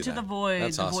Stare do into that? the void,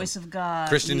 That's the awesome. voice of God.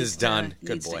 Christian needs is done. to- Good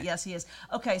needs to- boy. yes, he is.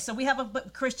 Okay, so we have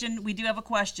Christian, we do have a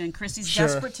question. Chrissy's Sure.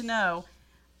 desperate to know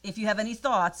if you have any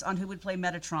thoughts on who would play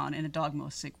Metatron in a Dogma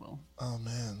sequel. Oh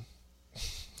man.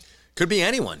 Could be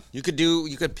anyone. You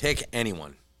could pick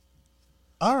anyone.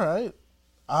 All right.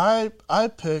 I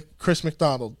pick Chris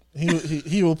McDonald.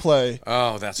 He will play.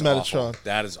 Oh, that's awful. Metatron.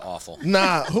 That is awful.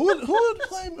 Nah, who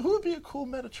would be a cool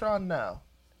Metatron now?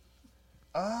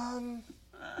 I mean,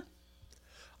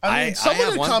 I someone have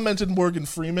had one. commented Morgan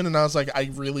Freeman, and I was like,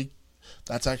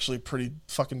 that's actually pretty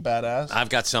fucking badass. I've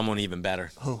got someone even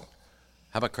better. Who?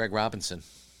 How about Craig Robinson?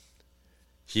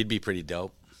 He'd be pretty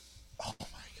dope. Oh my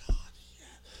god! Yeah.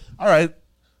 All right,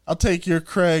 I'll take your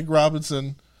Craig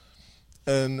Robinson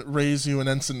and raise you an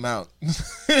ensign mount. No,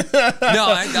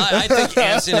 I think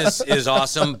Anson is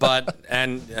awesome,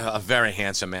 and a very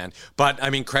handsome man. But I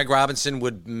mean, Craig Robinson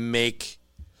would make.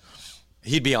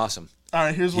 He'd be awesome. All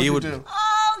right, here's what He you would- do.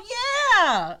 Oh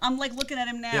yeah, I'm like looking at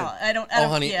him now. Yeah. I don't.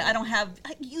 honey. Yeah, I don't have.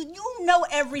 You know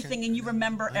everything and you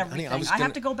remember everything. I was I have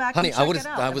gonna- to go back. honey, and I check would've- it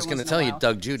out I every was gonna once in a tell you while.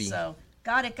 Doug Judy. So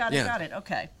got it. Yeah. Got it.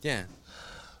 Okay. Yeah.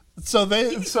 So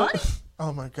they be so funny.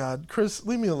 oh my god, Chris,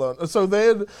 leave me alone. So they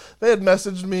had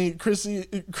messaged me. Chrissy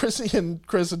and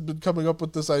Chris had been coming up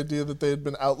with this idea that they had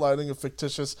been outlining a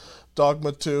fictitious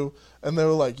Dogma 2, and they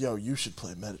were like, "Yo, you should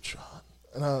play Metatron."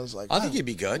 And I was like, I think he'd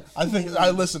be good.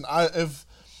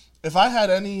 If I had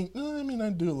any, I mean,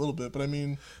 I'd do a little bit, but I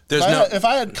mean, There's if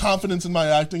I had confidence in my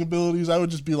acting abilities, I would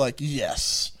just be like,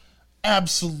 yes,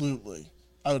 absolutely,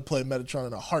 I would play Metatron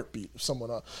in a heartbeat if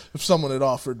someone had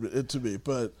offered it to me.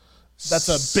 But that's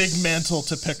a big mantle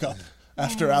to pick up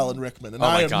after Alan Rickman, and Oh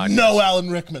my I am God, no yes. Alan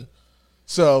Rickman.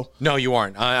 So No, you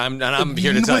aren't. I'm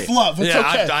here to tell with you. love, it's yeah,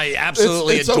 okay. I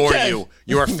absolutely It's adore okay. you.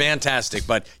 You are fantastic.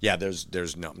 But yeah,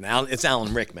 there's no. Now it's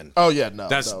Alan Rickman. oh yeah, no,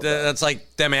 That's no, that's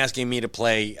like them asking me to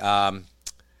play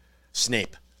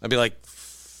Snape. I'd be like,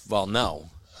 well, no.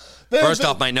 First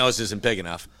off, my nose isn't big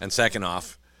enough, and second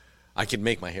off, I could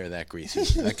make my hair that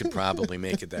greasy. I could probably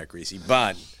make it that greasy,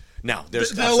 but no,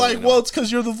 there's. they're absolutely like, no. well, it's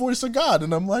because you're the voice of God,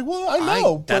 and I'm like, well, I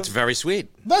know, but that's very sweet.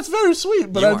 that's very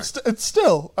sweet, but You are. it's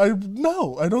still, I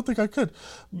don't think I could.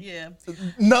 Yeah.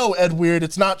 No, Ed Weird,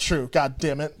 it's not true. God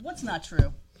damn it. What's not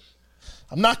true?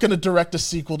 I'm not going to direct a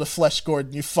sequel to Flesh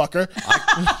Gordon, you fucker.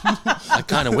 I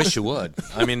kind of wish you would.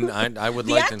 I mean, I would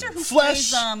The like actor to. who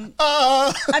Flesh. plays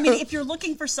I mean, if you're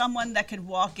looking for someone that could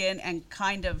walk in and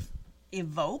kind of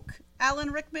evoke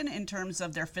Alan Rickman in terms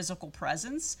of their physical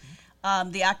presence,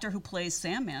 the actor who plays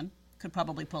Sandman could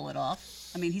probably pull it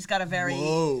off. I mean, he's got a very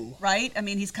Whoa. right. I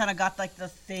mean, he's kind of got like the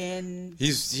thin.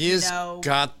 He's know,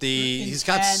 got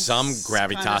intense some kinda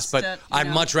gravitas, but I'd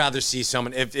know. much rather see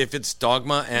someone if it's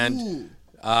Dogma and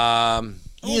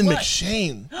Ian what?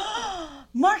 McShane.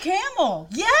 Mark Hamill.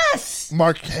 Yes,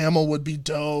 Mark Hamill would be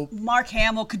dope. Mark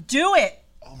Hamill could do it.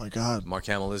 Oh my God. Mark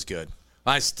Hamill is good.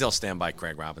 I still stand by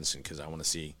Craig Robinson because I want to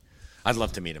see. I'd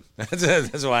love to meet him.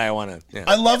 That's why I want to. Yeah.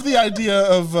 I love the idea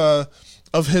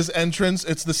of his entrance.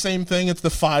 It's the same thing. It's the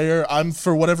fire.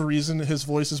 For whatever reason, his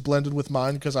voice is blended with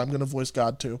mine because I'm going to voice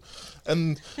God too.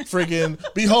 And friggin'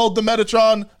 behold the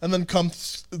Metatron, and then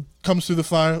comes through the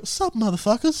fire. What's up,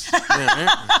 motherfuckers?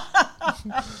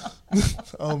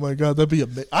 Oh my God, that'd be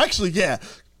amazing. Actually, yeah.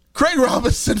 Craig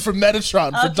Robinson from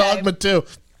Metatron for Okay. Dogma 2.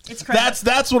 It's Craig.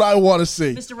 That's what I want to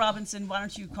see. Mr. Robinson, why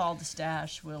don't you call the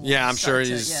stash? We'll Yeah, I'm sure start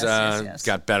to- he's yes.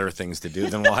 got better things to do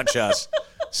than watch us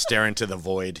stare into the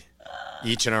void,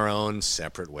 each in our own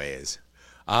separate ways.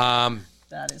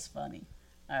 That is funny.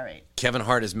 All right. Kevin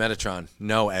Hart is Metatron.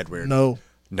 No, Edward.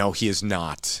 No. He is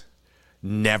not.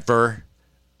 Never,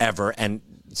 ever. And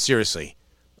seriously,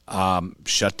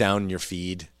 shut down your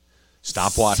feed.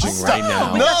 Stop watching right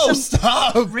now. No,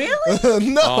 stop. Really?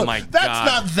 No, Oh my that's God.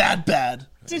 not that bad.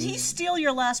 Did he steal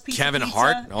your last piece Kevin of pizza?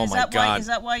 Hart? Oh Is my that why- God. Is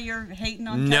that why you're hating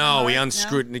on Kevin No, Hart? he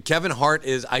unscrewed. Kevin Hart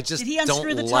is. I just Did he don't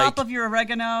unscrew the like. top of your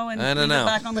oregano and I don't leave know. it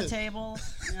back on the table?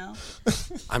 No.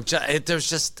 I'm just. There's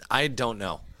just. I don't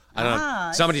know. I don't.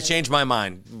 I Somebody see. change my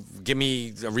mind. Give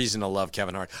me a reason to love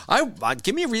Kevin Hart.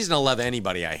 Give me a reason to love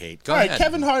anybody I hate. Go All right, ahead.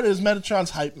 Kevin Hart is Metatron's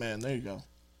hype man. There you go.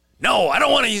 No, I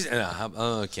don't want to use.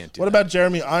 I can't do What that. about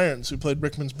Jeremy Irons, who played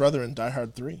Rickman's brother in Die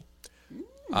Hard 3?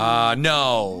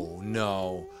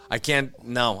 No. I can't.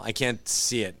 No, I can't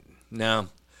see it. No,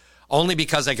 only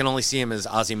because I can only see him as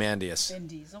Ozymandias Vin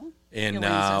Diesel? in Your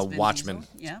lady says Vin Watchmen.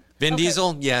 Diesel? Yeah. Vin Okay.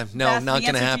 Diesel? Yeah, no, Beth, not the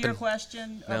going to answer happen. To your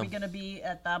question, are No. we going to be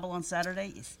at Babylon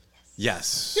Saturday?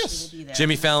 Yes. We'll be there.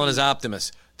 Jimmy Fallon is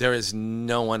Optimus. There is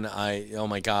no one oh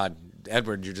my God.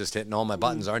 Edward, you're just hitting all my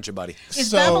buttons, aren't you, buddy?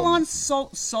 Is So- Babylon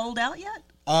sold out yet?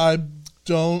 I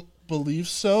don't believe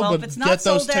so, Well, but if it's not get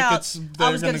those sold out, tickets. I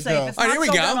They're was going going to to say, go. if it's All right, not here we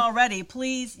sold go. out already,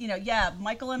 please,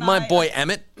 Michael and My I. boy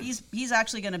Emmett. He's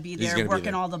actually going to be He's there gonna be working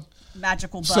there. all the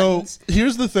magical So buttons.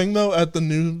 here's the thing, though. At the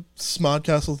new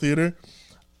Smodcastle Theater,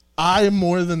 I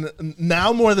more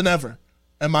than ever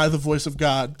am I the voice of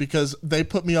God because they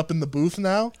put me up in the booth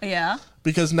now. Yeah.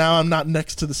 Because now I'm not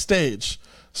next to the stage,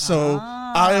 so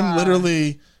I am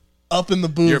literally up in the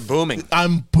booth. You're booming.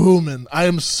 I'm booming. I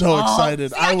am so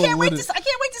excited. See, I can't wait lit-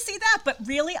 to see that. But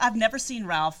really, I've never seen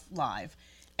Ralph live,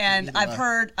 and I've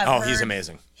heard. He's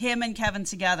amazing. Him and Kevin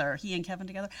together. He and Kevin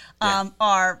together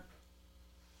are,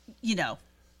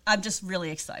 I'm just really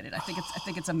excited. I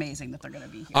think it's amazing that they're going to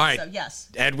be here. All right. So yes.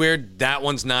 Edward, that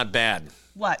one's not bad.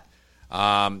 What?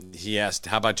 He asked,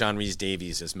 how about John Rhys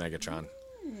Davies as Megatron?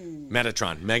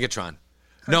 Megatron.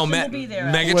 Kirsten will be there.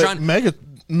 Megatron.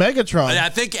 Megatron. I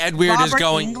think Edward is Robert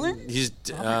going. England? He's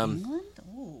England?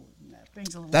 Oh, that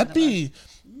brings a little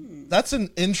That's an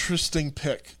interesting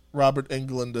pick. Robert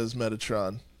Englund as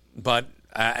Metatron. but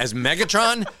as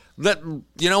Megatron,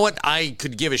 you know what? I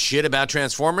could give a shit about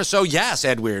Transformers. So yes,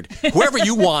 Edward, whoever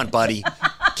you want, buddy.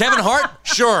 Kevin Hart,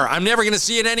 sure. I'm never gonna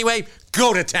see it anyway.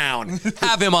 Go to town.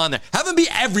 Have him on there. Have him be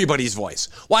everybody's voice.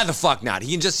 Why the fuck not?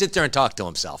 He can just sit there and talk to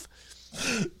himself.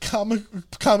 Comic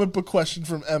book question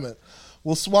from Emmett.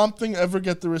 Will Swamp Thing ever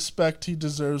get the respect he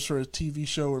deserves for a TV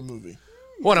show or movie?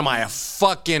 What am I, a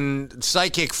fucking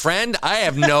psychic friend? I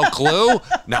have no clue.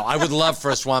 No, I would love for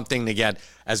a Swamp Thing to get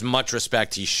as much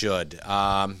respect he should.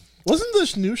 Wasn't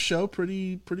this new show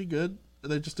pretty good?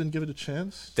 They just didn't give it a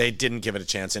chance? They didn't give it a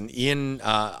chance. And Ian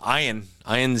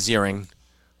Ziering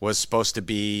was supposed to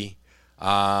be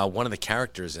one of the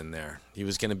characters in there. He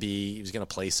was gonna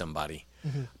play somebody.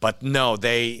 Mm-hmm. But no,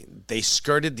 they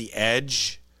skirted the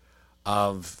edge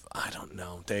of, I don't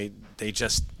know. They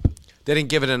didn't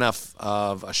give it enough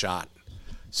of a shot.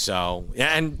 So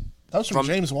yeah, and That was from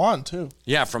James Wan too.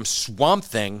 yeah, from Swamp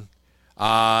Thing,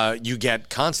 you get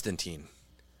Constantine,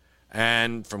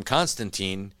 and from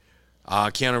Constantine,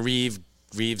 Keanu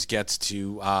Reeves gets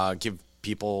to give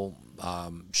people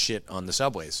shit on the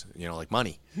subways, like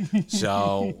money.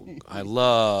 So I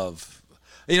love,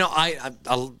 I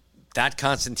that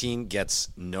Constantine gets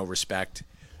no respect,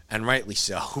 and rightly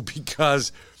so,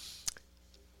 because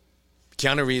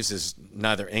Keanu Reeves is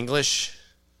neither English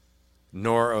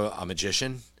nor a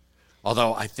magician.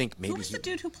 Although I think maybe Who's the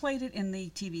dude who played it in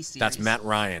the TV series? that's Matt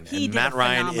Ryan. He And did a Matt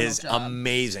Ryan phenomenal is job.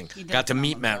 amazing. He did Got to a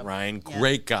meet phenomenal Matt job. Ryan. Yeah.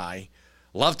 Great guy.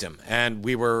 Loved him. And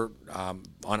we were on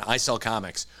iSell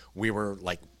Comics. We were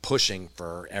like pushing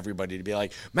for everybody to be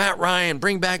like, Matt Ryan,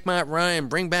 bring back Matt Ryan,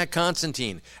 bring back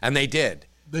Constantine. And they did.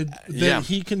 Yeah.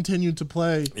 He continued to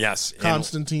play Yes.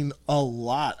 Constantine a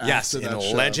lot. Yes, after in that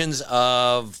show. Legends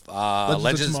of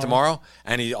Tomorrow. Tomorrow,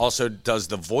 and he also does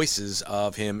the voices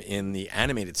of him in the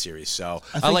animated series. So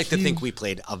I think like to he- think we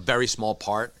played a very small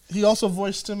part. He also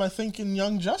voiced him, I think, in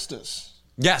Young Justice.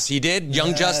 Yes, he did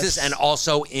Young Yes. Justice, and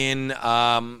also in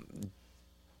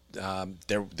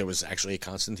there was actually a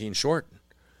Constantine short.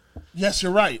 Yes,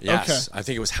 you're right. Yes, Okay. I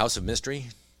think it was House of Mystery,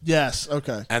 Yes.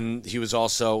 Okay. and he was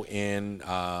also in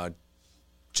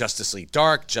Justice League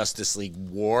Dark, Justice League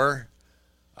War.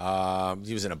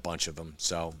 He was in a bunch of them,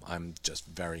 so I'm just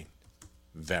very,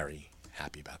 very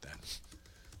happy about that.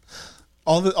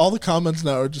 All the comments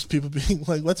now are just people being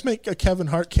like, "Let's make a Kevin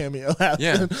Hart cameo happen."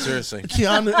 Yeah, seriously.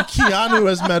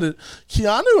 Keanu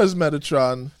as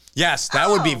Metatron. Yes, that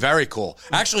would be very cool.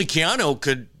 Actually, Keanu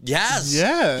could. Yes.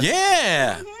 Yeah.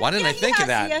 Yeah. Why didn't I he think has, of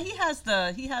that? Yeah, he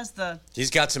has the. He's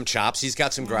got some chops. He's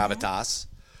got some gravitas.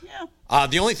 Yeah.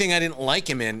 The only thing I didn't like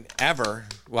him in ever.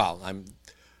 Well,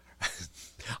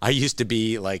 I used to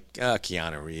be like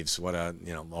Keanu Reeves. What a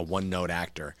one-note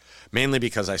actor. Mainly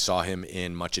because I saw him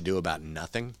in Much Ado About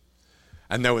Nothing,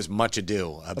 and there was much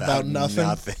ado about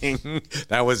nothing.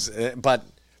 That was, but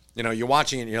you're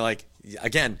watching it and you're like,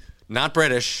 again, not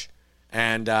British,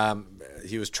 and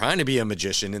he was trying to be a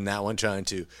magician in that one, trying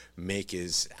to make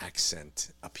his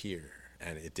accent appear,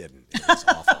 and it didn't. It was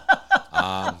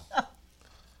awful.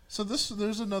 So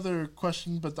there's another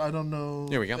question, but I don't know.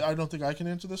 Here we go. I don't think I can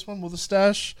answer this one. Will the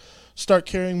stash start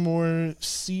carrying more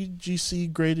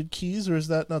CGC graded keys, or is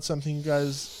that not something you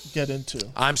guys get into?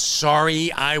 I'm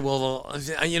sorry. I will.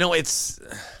 It's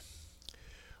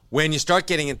when you start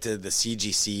getting into the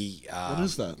CGC. What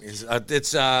is that?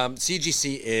 It's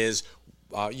CGC is.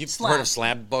 You've Slab. heard of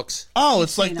slab books? Oh,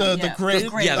 it's like You the know, yeah. graded. The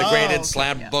graded. Yeah, the Oh, graded okay.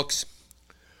 slab yeah. books.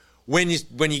 When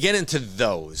you get into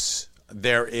those,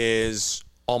 there is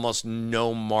almost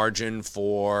no margin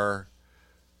for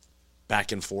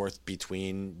back and forth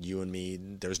between you and me.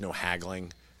 There's no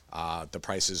haggling. The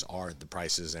prices are the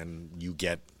prices, and you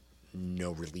get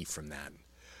no relief from that.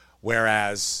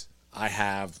 Whereas I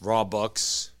have Raw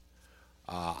Books.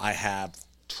 I have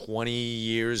 20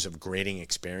 years of grading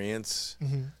experience.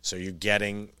 So you're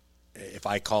getting, if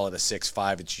I call it a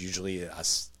 6.5, it's usually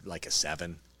like a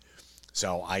 7.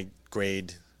 So I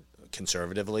grade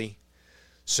conservatively.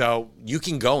 So you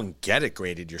can go and get it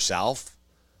graded yourself.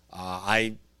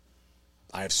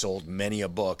 I've sold many a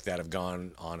book that have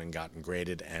gone on and gotten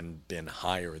graded and been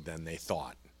higher than they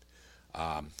thought.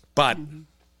 But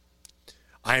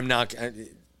I'm not.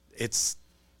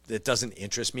 It doesn't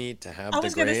interest me to have I the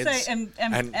was going to grades. say,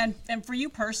 and for you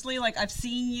personally, like I've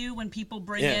seen you when people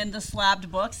bring Yeah. in the slabbed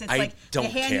books. It's I like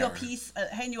don't they hand you a care. piece,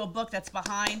 hand you a book that's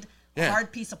behind a Yeah.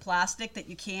 hard piece of plastic that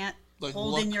you can't Like,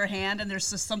 hold in look. your hand, and there's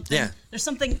just something. Yeah. There's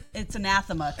something. It's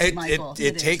anathema, to Michael.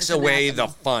 It is. takes It's away the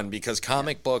anathema. fun because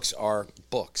comic books are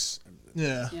books,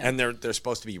 Yeah. and they're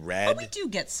supposed to be read. But we do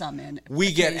get some in.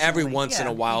 We get every occasionally. once in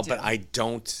Yeah, a while, we but do.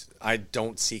 I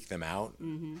don't seek them out,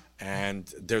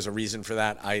 and there's a reason for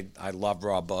that. I love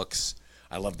Raw Books.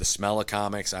 I love the smell of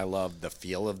comics. I love the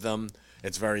feel of them.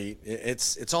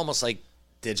 It's almost like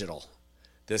digital.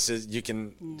 This is you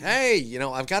can hey,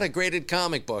 I've got a graded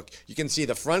comic book. You can see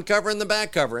the front cover and the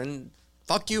back cover, and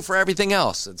fuck you for everything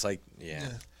else. It's like yeah.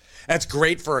 That's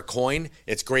great for a coin.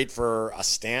 It's great for a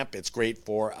stamp. It's great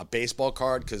for a baseball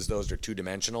card because those are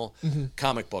two-dimensional.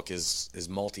 Comic book is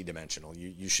multi-dimensional.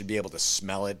 You should be able to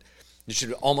smell it. You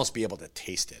should almost be able to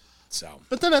taste it. So,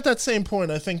 But then at that same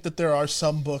point, I think that there are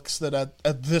some books that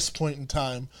at this point in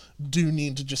time do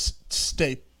need to just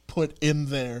stay put in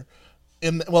there,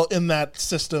 in that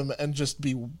system and just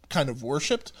be kind of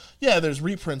worshipped. Yeah, there's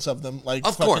reprints of them, like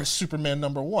Of fucking course. Superman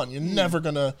 #1. You're never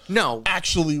gonna No.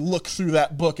 actually look through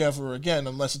that book ever again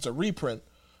unless it's a reprint.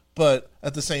 But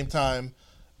at the same time,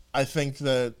 I think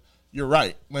that you're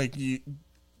right. Like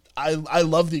I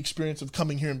love the experience of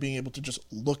coming here and being able to just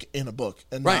look in a book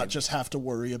and Right. not just have to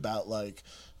worry about like,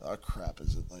 oh crap,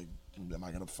 is it like, am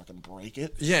I gonna fucking break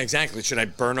it? yeah, exactly. Should I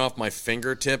burn off my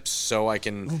fingertips so I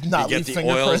can Not get leave the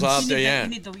fingerprints. oils off You there? need,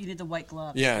 Yeah. you need the white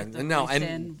gloves. Yeah, like the no, really thin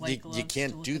and white you gloves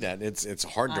can't to do look at. that. It's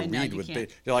hard to I know, read you with. can't.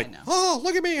 You're like, I know. oh,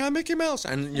 look at me, I'm Mickey Mouse,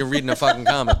 and you're reading a fucking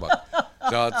comic book.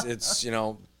 So it's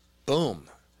boom.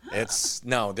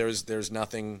 There's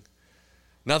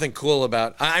nothing cool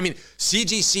about. I mean,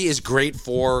 CGC is great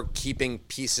for keeping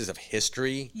pieces of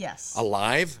history Yes.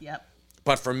 alive. Yep.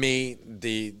 But for me,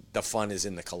 the fun is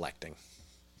in the collecting.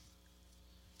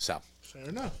 So. Fair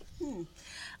enough.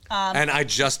 And I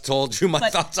just told you my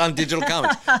but- thoughts on digital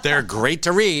comics. They're great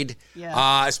to read,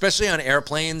 Yeah. especially on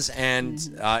airplanes and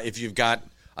if you've got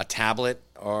a tablet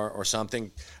or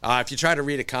something. If you try to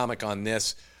read a comic on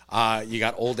this, you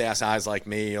got old ass eyes like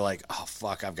me. You're like, oh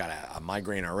fuck, I've got a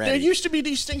migraine There already. used to be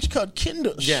these things called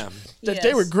Kindles. Yeah. That they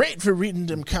Yes. were great for reading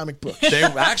them comic books.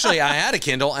 Actually, I had a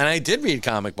Kindle and I did read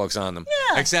comic books on them.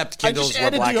 Yeah. Except Kindles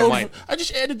were black the and old, white. I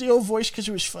just added the old voice because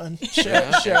it was fun.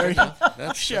 Sherry.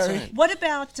 That's Sherry. right. What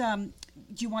about?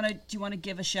 Do you want to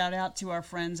give a shout out to our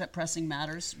friends at Pressing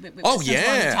Matters? Oh, Since we're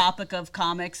on yeah. the topic of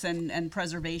comics and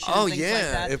preservation. Oh and things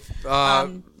yeah.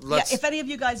 Like that. If If any of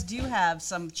you guys do have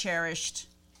some cherished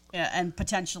and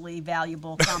potentially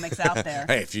valuable comics out there,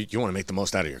 hey, if you want to make the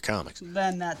most out of your comics.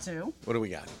 then that too. What do we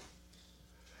got?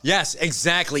 Yes,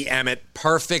 exactly, Emmett.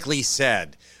 Perfectly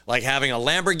said. Like having a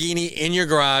Lamborghini in your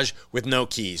garage with no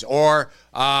keys. Or,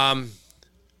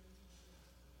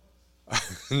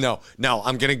 no,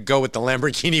 I'm going to go with the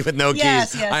Lamborghini with no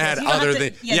Yes, keys. yes, I yes. had You don't other have to-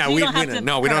 than. yes, Yeah, you we don't have to don't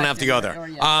correct have to it go or- there. or,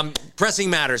 yeah. Pressing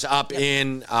Matters up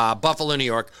in Buffalo, New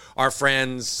York. Our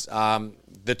friends,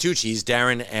 the Tucci's,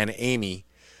 Darren and Amy,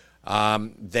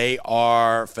 they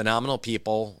are phenomenal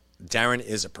people. Darren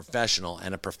is a professional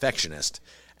and a perfectionist,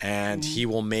 and he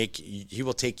will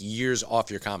take years off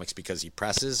your comics because he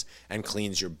presses and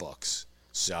cleans your books.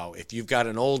 So if you've got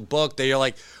an old book that you're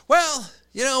like, well,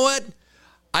 you know what?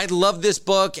 I love this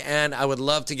book and I would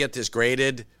love to get this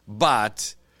graded,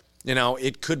 but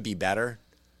it could be better.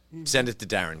 Send it to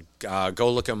Darren.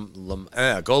 Go look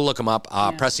him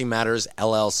up. Pressing Matters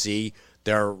LLC.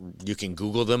 You can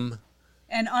Google them.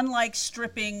 And unlike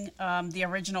stripping the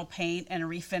original paint and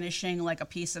refinishing like a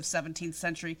piece of 17th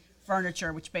century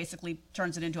furniture, which basically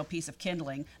turns it into a piece of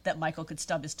kindling that Michael could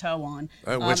stub his toe on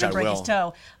Which and I break will. his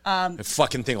toe. The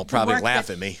fucking thing will probably laugh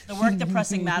at me. The work that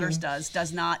Pressing Matters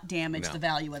does not damage the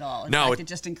value at all. In No, fact, it- it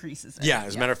just increases it. Yeah,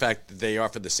 as a matter of fact, they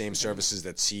offer the same services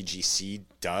that CGC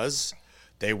does.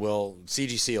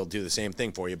 CGC will do the same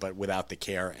thing for you, but without the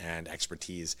care and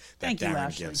expertise that Thank you, Darren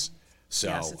Ashley. gives. So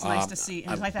Yes, it's nice to see.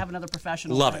 It's nice to have another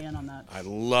professional love weigh it. in on that. I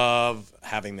love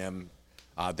having them.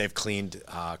 They've cleaned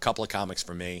a couple of comics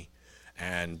for me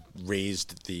and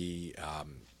raised the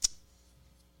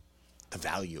the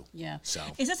value. Yeah. So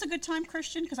is this a good time,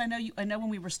 Christian? Because I know when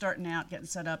we were starting out getting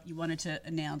set up, you wanted to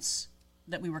announce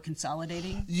that we were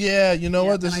consolidating. Yeah, you know Yeah,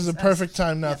 what? This and is I- a perfect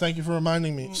time now. yeah. Thank you for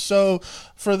reminding me. So,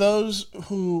 for those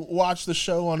who watch the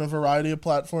show on a variety of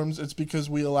platforms, it's because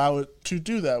we allow it to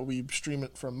do that. We stream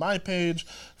it from my page,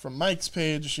 from Mike's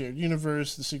page, Shared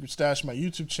Universe, The Secret Stash, my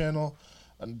YouTube channel,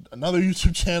 another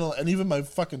YouTube channel, and even my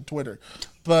fucking Twitter.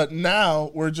 But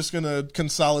now we're just going to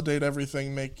consolidate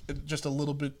everything, make it just a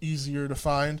little bit easier to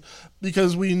find,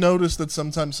 because we noticed that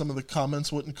sometimes some of the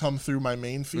comments wouldn't come through my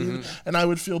main feed, and I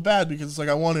would feel bad because it's like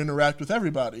I want to interact with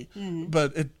everybody,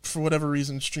 but it, for whatever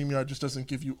reason, StreamYard just doesn't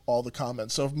give you all the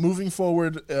comments. So moving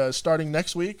forward, starting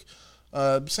next week,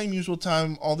 same usual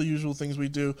time, all the usual things we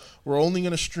do. We're only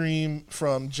going to stream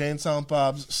from Jay and Silent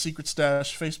Bob's Secret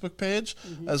Stash Facebook page,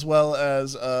 as well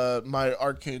as my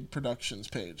Arcade Productions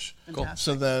page. Cool.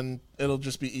 So then it'll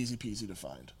just be easy peasy to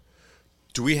find.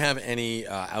 do we have any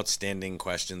outstanding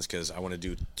questions? Because I want to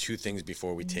do two things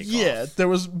before we take Yeah, off. there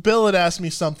was Bill had asked me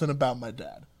something about my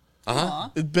dad. Uh-huh.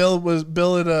 Bill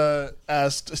had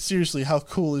asked, seriously, how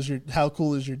cool is your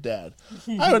dad?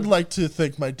 I would like to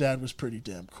think my dad was pretty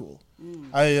damn cool.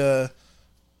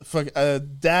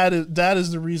 Dad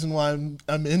is the reason why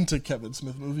I'm into Kevin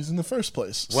Smith movies in the first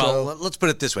place. Well, So, let's put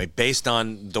it this way. Based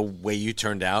on the way you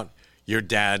turned out, your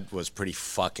dad was pretty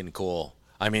fucking cool.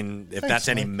 I mean, if that's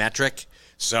any Mike. metric.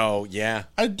 So, yeah.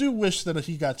 I do wish that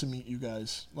he got to meet you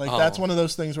guys. Like Oh. that's one of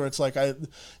those things where it's like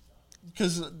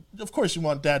because of course you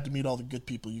want dad to meet all the good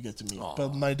people you get to meet,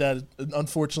 but my dad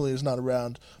unfortunately is not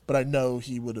around. But I know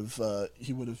he would have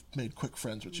made quick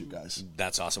friends with you guys.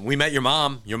 That's awesome. We met your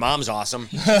mom. Your mom's awesome.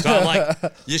 So I'm like,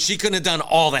 yeah, she couldn't have done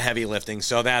all the heavy lifting.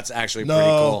 So that's actually pretty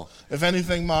cool. If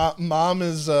anything, mom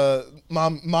is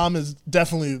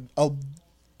definitely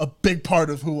a big part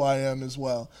of who I am as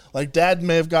well. Like dad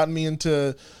may have gotten me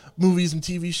into movies and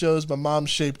TV shows, but mom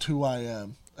shaped who I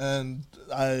am, and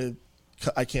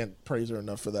I can't praise her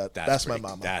enough for that. That's my pretty-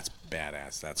 mama. That's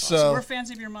badass. That's So- awesome. We're fans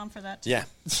of your mom for that too. Yeah.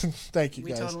 Thank you,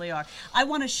 We guys. totally are. I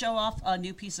want to show off a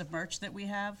new piece of merch that we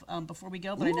have before we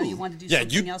go, but I know you wanted to do Yeah,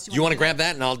 something you else. want to grab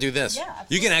that and I'll do this. Yeah, You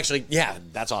absolutely. can actually, yeah,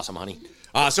 that's awesome, honey.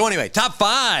 So anyway, top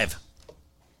 5.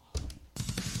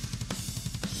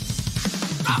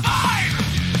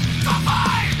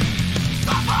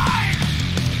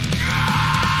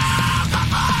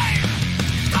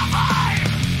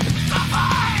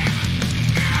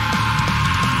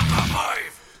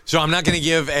 So I'm not going to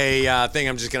give a thing.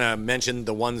 I'm just going to mention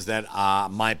the ones that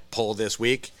might pull this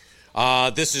week.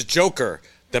 This is Joker,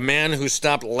 the man who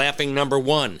stopped laughing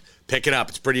 #1. Pick it up.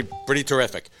 It's pretty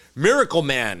terrific. Miracle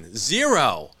Man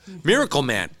 0. Miracle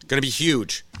Man going to be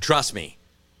huge. Trust me.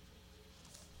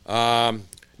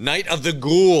 Night of the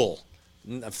Ghoul.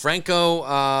 Francesco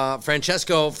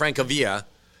Francavilla,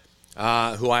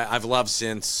 who I've loved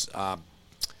since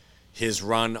his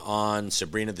run on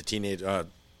Sabrina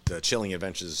the Chilling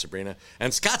Adventures of Sabrina.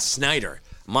 And Scott Snyder.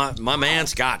 My man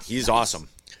Scott. He's awesome.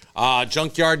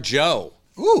 Junkyard Joe.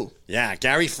 Ooh, Yeah,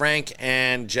 Gary Frank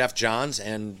and Jeff Johns,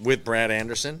 and with Brad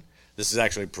Anderson. This is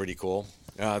actually pretty cool.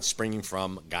 It's springing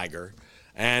from Geiger.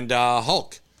 And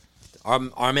Hulk.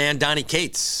 Our man Donnie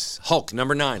Cates. Hulk,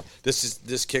 number 9.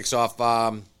 This kicks off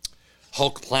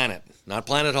Hulk Planet, not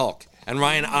Planet Hulk. And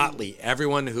Ryan Otley,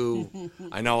 everyone who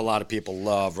I know a lot of people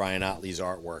love Ryan Otley's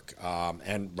artwork,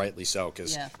 and rightly so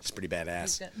because Yeah. it's pretty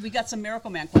badass. We got some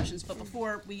Miracle Man questions, but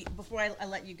before I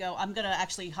let you go, I'm gonna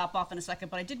actually hop off in a second.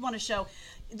 But I did want to show.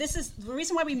 This is the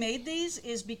reason why we made these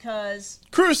is because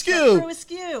Crew Askew. Crew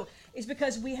Askew is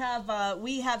because we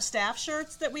have staff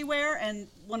shirts that we wear, and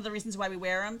one of the reasons why we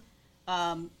wear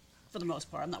them. For the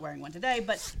most part, I'm not wearing one today,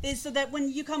 but is so that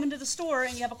when you come into the store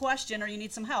and you have a question or you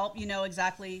need some help, you know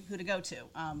exactly who to go to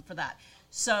for that.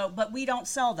 So, but we don't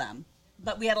sell them.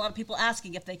 But we had a lot of people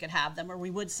asking if they could have them or we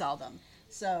would sell them.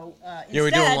 So Yeah,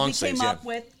 we're doing instead, long we sleeves, came yeah. up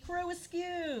with Crew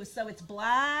Askew. So it's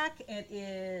black, it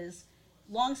is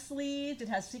long sleeved, it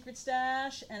has Secret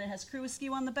Stash, and it has Crew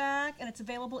Askew on the back, and it's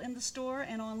available in the store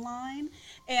and online.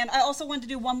 And I also wanted to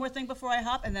do one more thing before I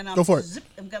hop, and then Go for it.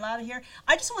 I'm getting out of here.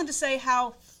 I just wanted to say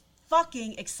how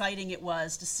fucking exciting it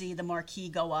was to see the marquee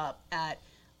go up at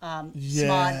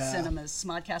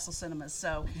Smod Castle Cinemas.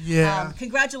 So, Yeah.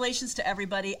 congratulations to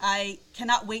everybody. I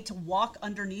cannot wait to walk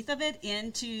underneath of it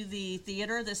into the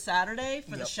theater this Saturday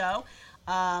for the show.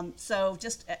 So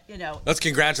just, Let's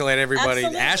congratulate everybody.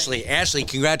 Absolutely. Ashley,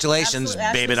 congratulations,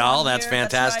 Absolutely. baby Ashley's doll. on That's here.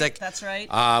 fantastic. That's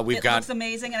right. We've It got looks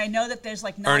amazing, and I know that there's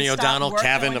like Ernie nonstop O'Donnell, work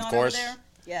Kevin, going of on over course. there.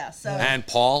 Yeah. So and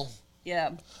Paul.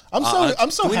 yeah. I'm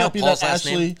so do we know happy that Paul's last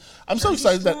name? Ashley. I'm so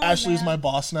excited that strong, Ashley's man. my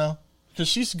boss now. because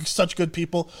she's such good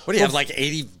people. What do you have, like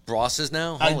 80 bosses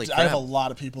now? Holy crap. I have a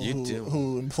lot of people You do.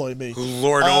 who employ me. Who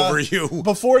lord over you.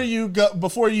 Before you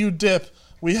dip,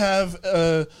 we have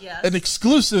an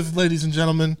exclusive, ladies and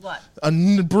gentlemen. What?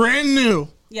 Brand new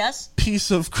Yes?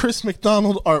 piece of Chris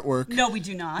McDonald artwork. No, we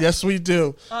do not. Yes, we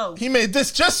do. Oh. He made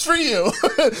this just for you.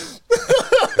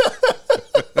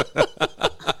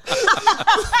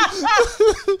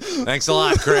 Thanks a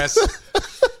lot, Chris.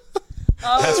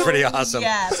 That's pretty awesome.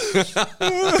 Yes.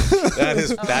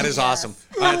 That is awesome.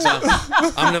 All right, so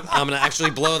I'm gonna actually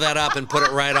blow that up and put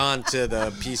it right onto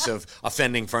the piece of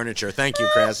offending furniture. Thank you,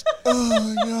 Chris.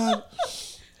 Oh my god.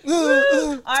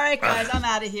 All right, guys, I'm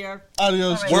out of here.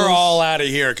 Adios. right. We're all out of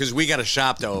here because we got a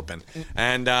shop to open.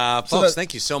 And folks,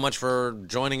 thank you so much for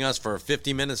joining us for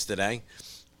 50 minutes today.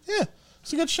 Yeah,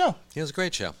 it's a good show. It was a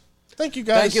great show. Thank you,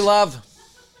 guys. Thank you, love.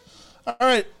 All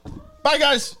right. Bye,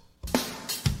 guys.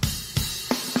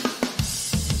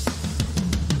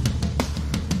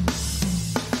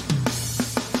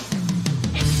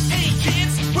 Hey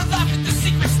kids, we're live at the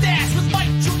Secret Stash with Mike,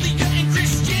 Julia, and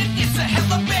Christian. It's a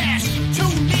hella bash.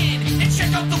 Tune in and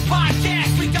check out the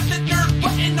podcast. We got the nerd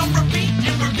button on repeat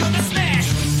and we're gonna smash.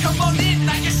 Come on in,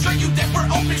 I can show you that we're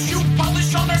open. Shoe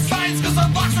polish on our signs cause our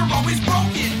locks are always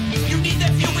broken. You need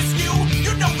that view askew?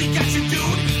 You know we got you,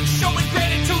 dude. Showing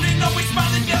gratitude and always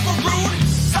smiling, never rude.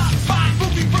 Top 5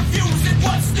 movie reviews and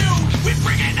what's new. We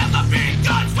bringing out the big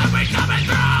guns when we coming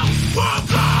through.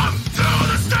 Welcome to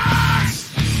the stash.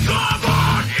 Come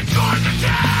on, enjoy the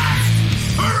test.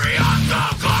 Hurry up,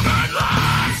 don't come in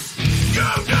last. You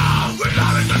know we're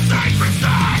loving the sacred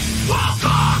stash.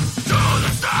 Welcome to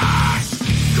the stash.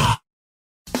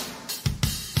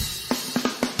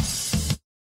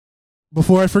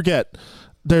 Before I forget,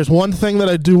 there's one thing that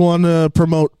I do want to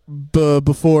promote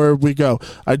before we go.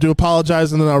 I do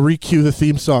apologize, and then I'll re-cue the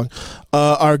theme song.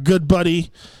 Our good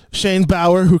buddy Shane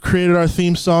Bauer, who created our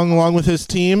theme song along with his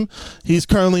team, he's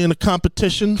currently in a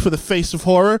competition for the Face of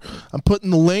Horror. I'm putting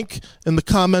the link in the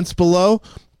comments below.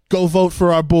 Go vote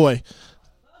for our boy.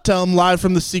 Tell him Live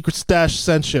from the Secret Stash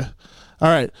sent you. All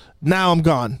right, now I'm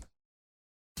gone.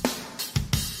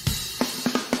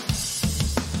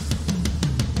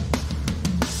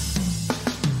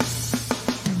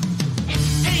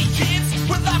 Hey kids,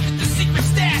 we're live at the Secret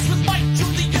Stash with Mike,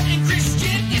 Julia, and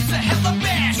Christian. It's a hella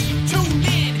bash. Tune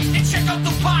in and check out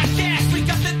the podcast. We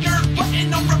got the nerd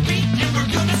button on repeat and we're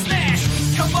gonna smash.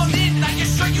 Come on in, I can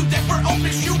show you that we're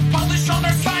open. Shoe polish on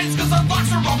our signs cause our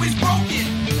locks are always broken.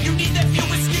 You need that view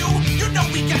askew? You know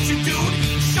we got you, dude.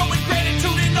 Showing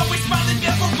gratitude and always smiling,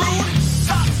 never rude.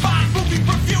 Top 5 movie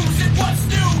reviews and what's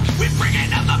new. We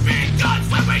bringing out the big guns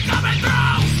when we coming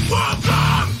through.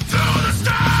 Welcome to the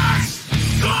stash.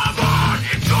 Come on,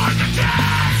 enjoy the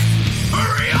test.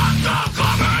 Hurry up, don't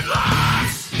come in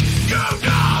last. You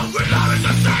know we're loving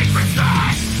the sacred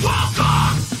stash.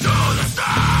 Welcome to the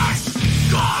stash.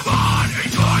 Come on,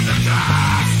 enjoy the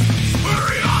test.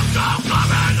 Hurry up, don't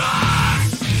come in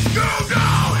last. You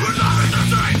know we're loving the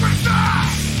sacred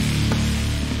stash.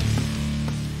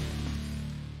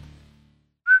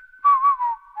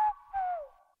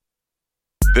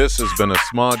 This has been a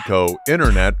Smodco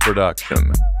Internet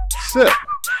production. SIP.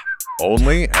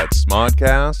 Only at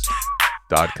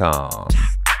smodcast.com.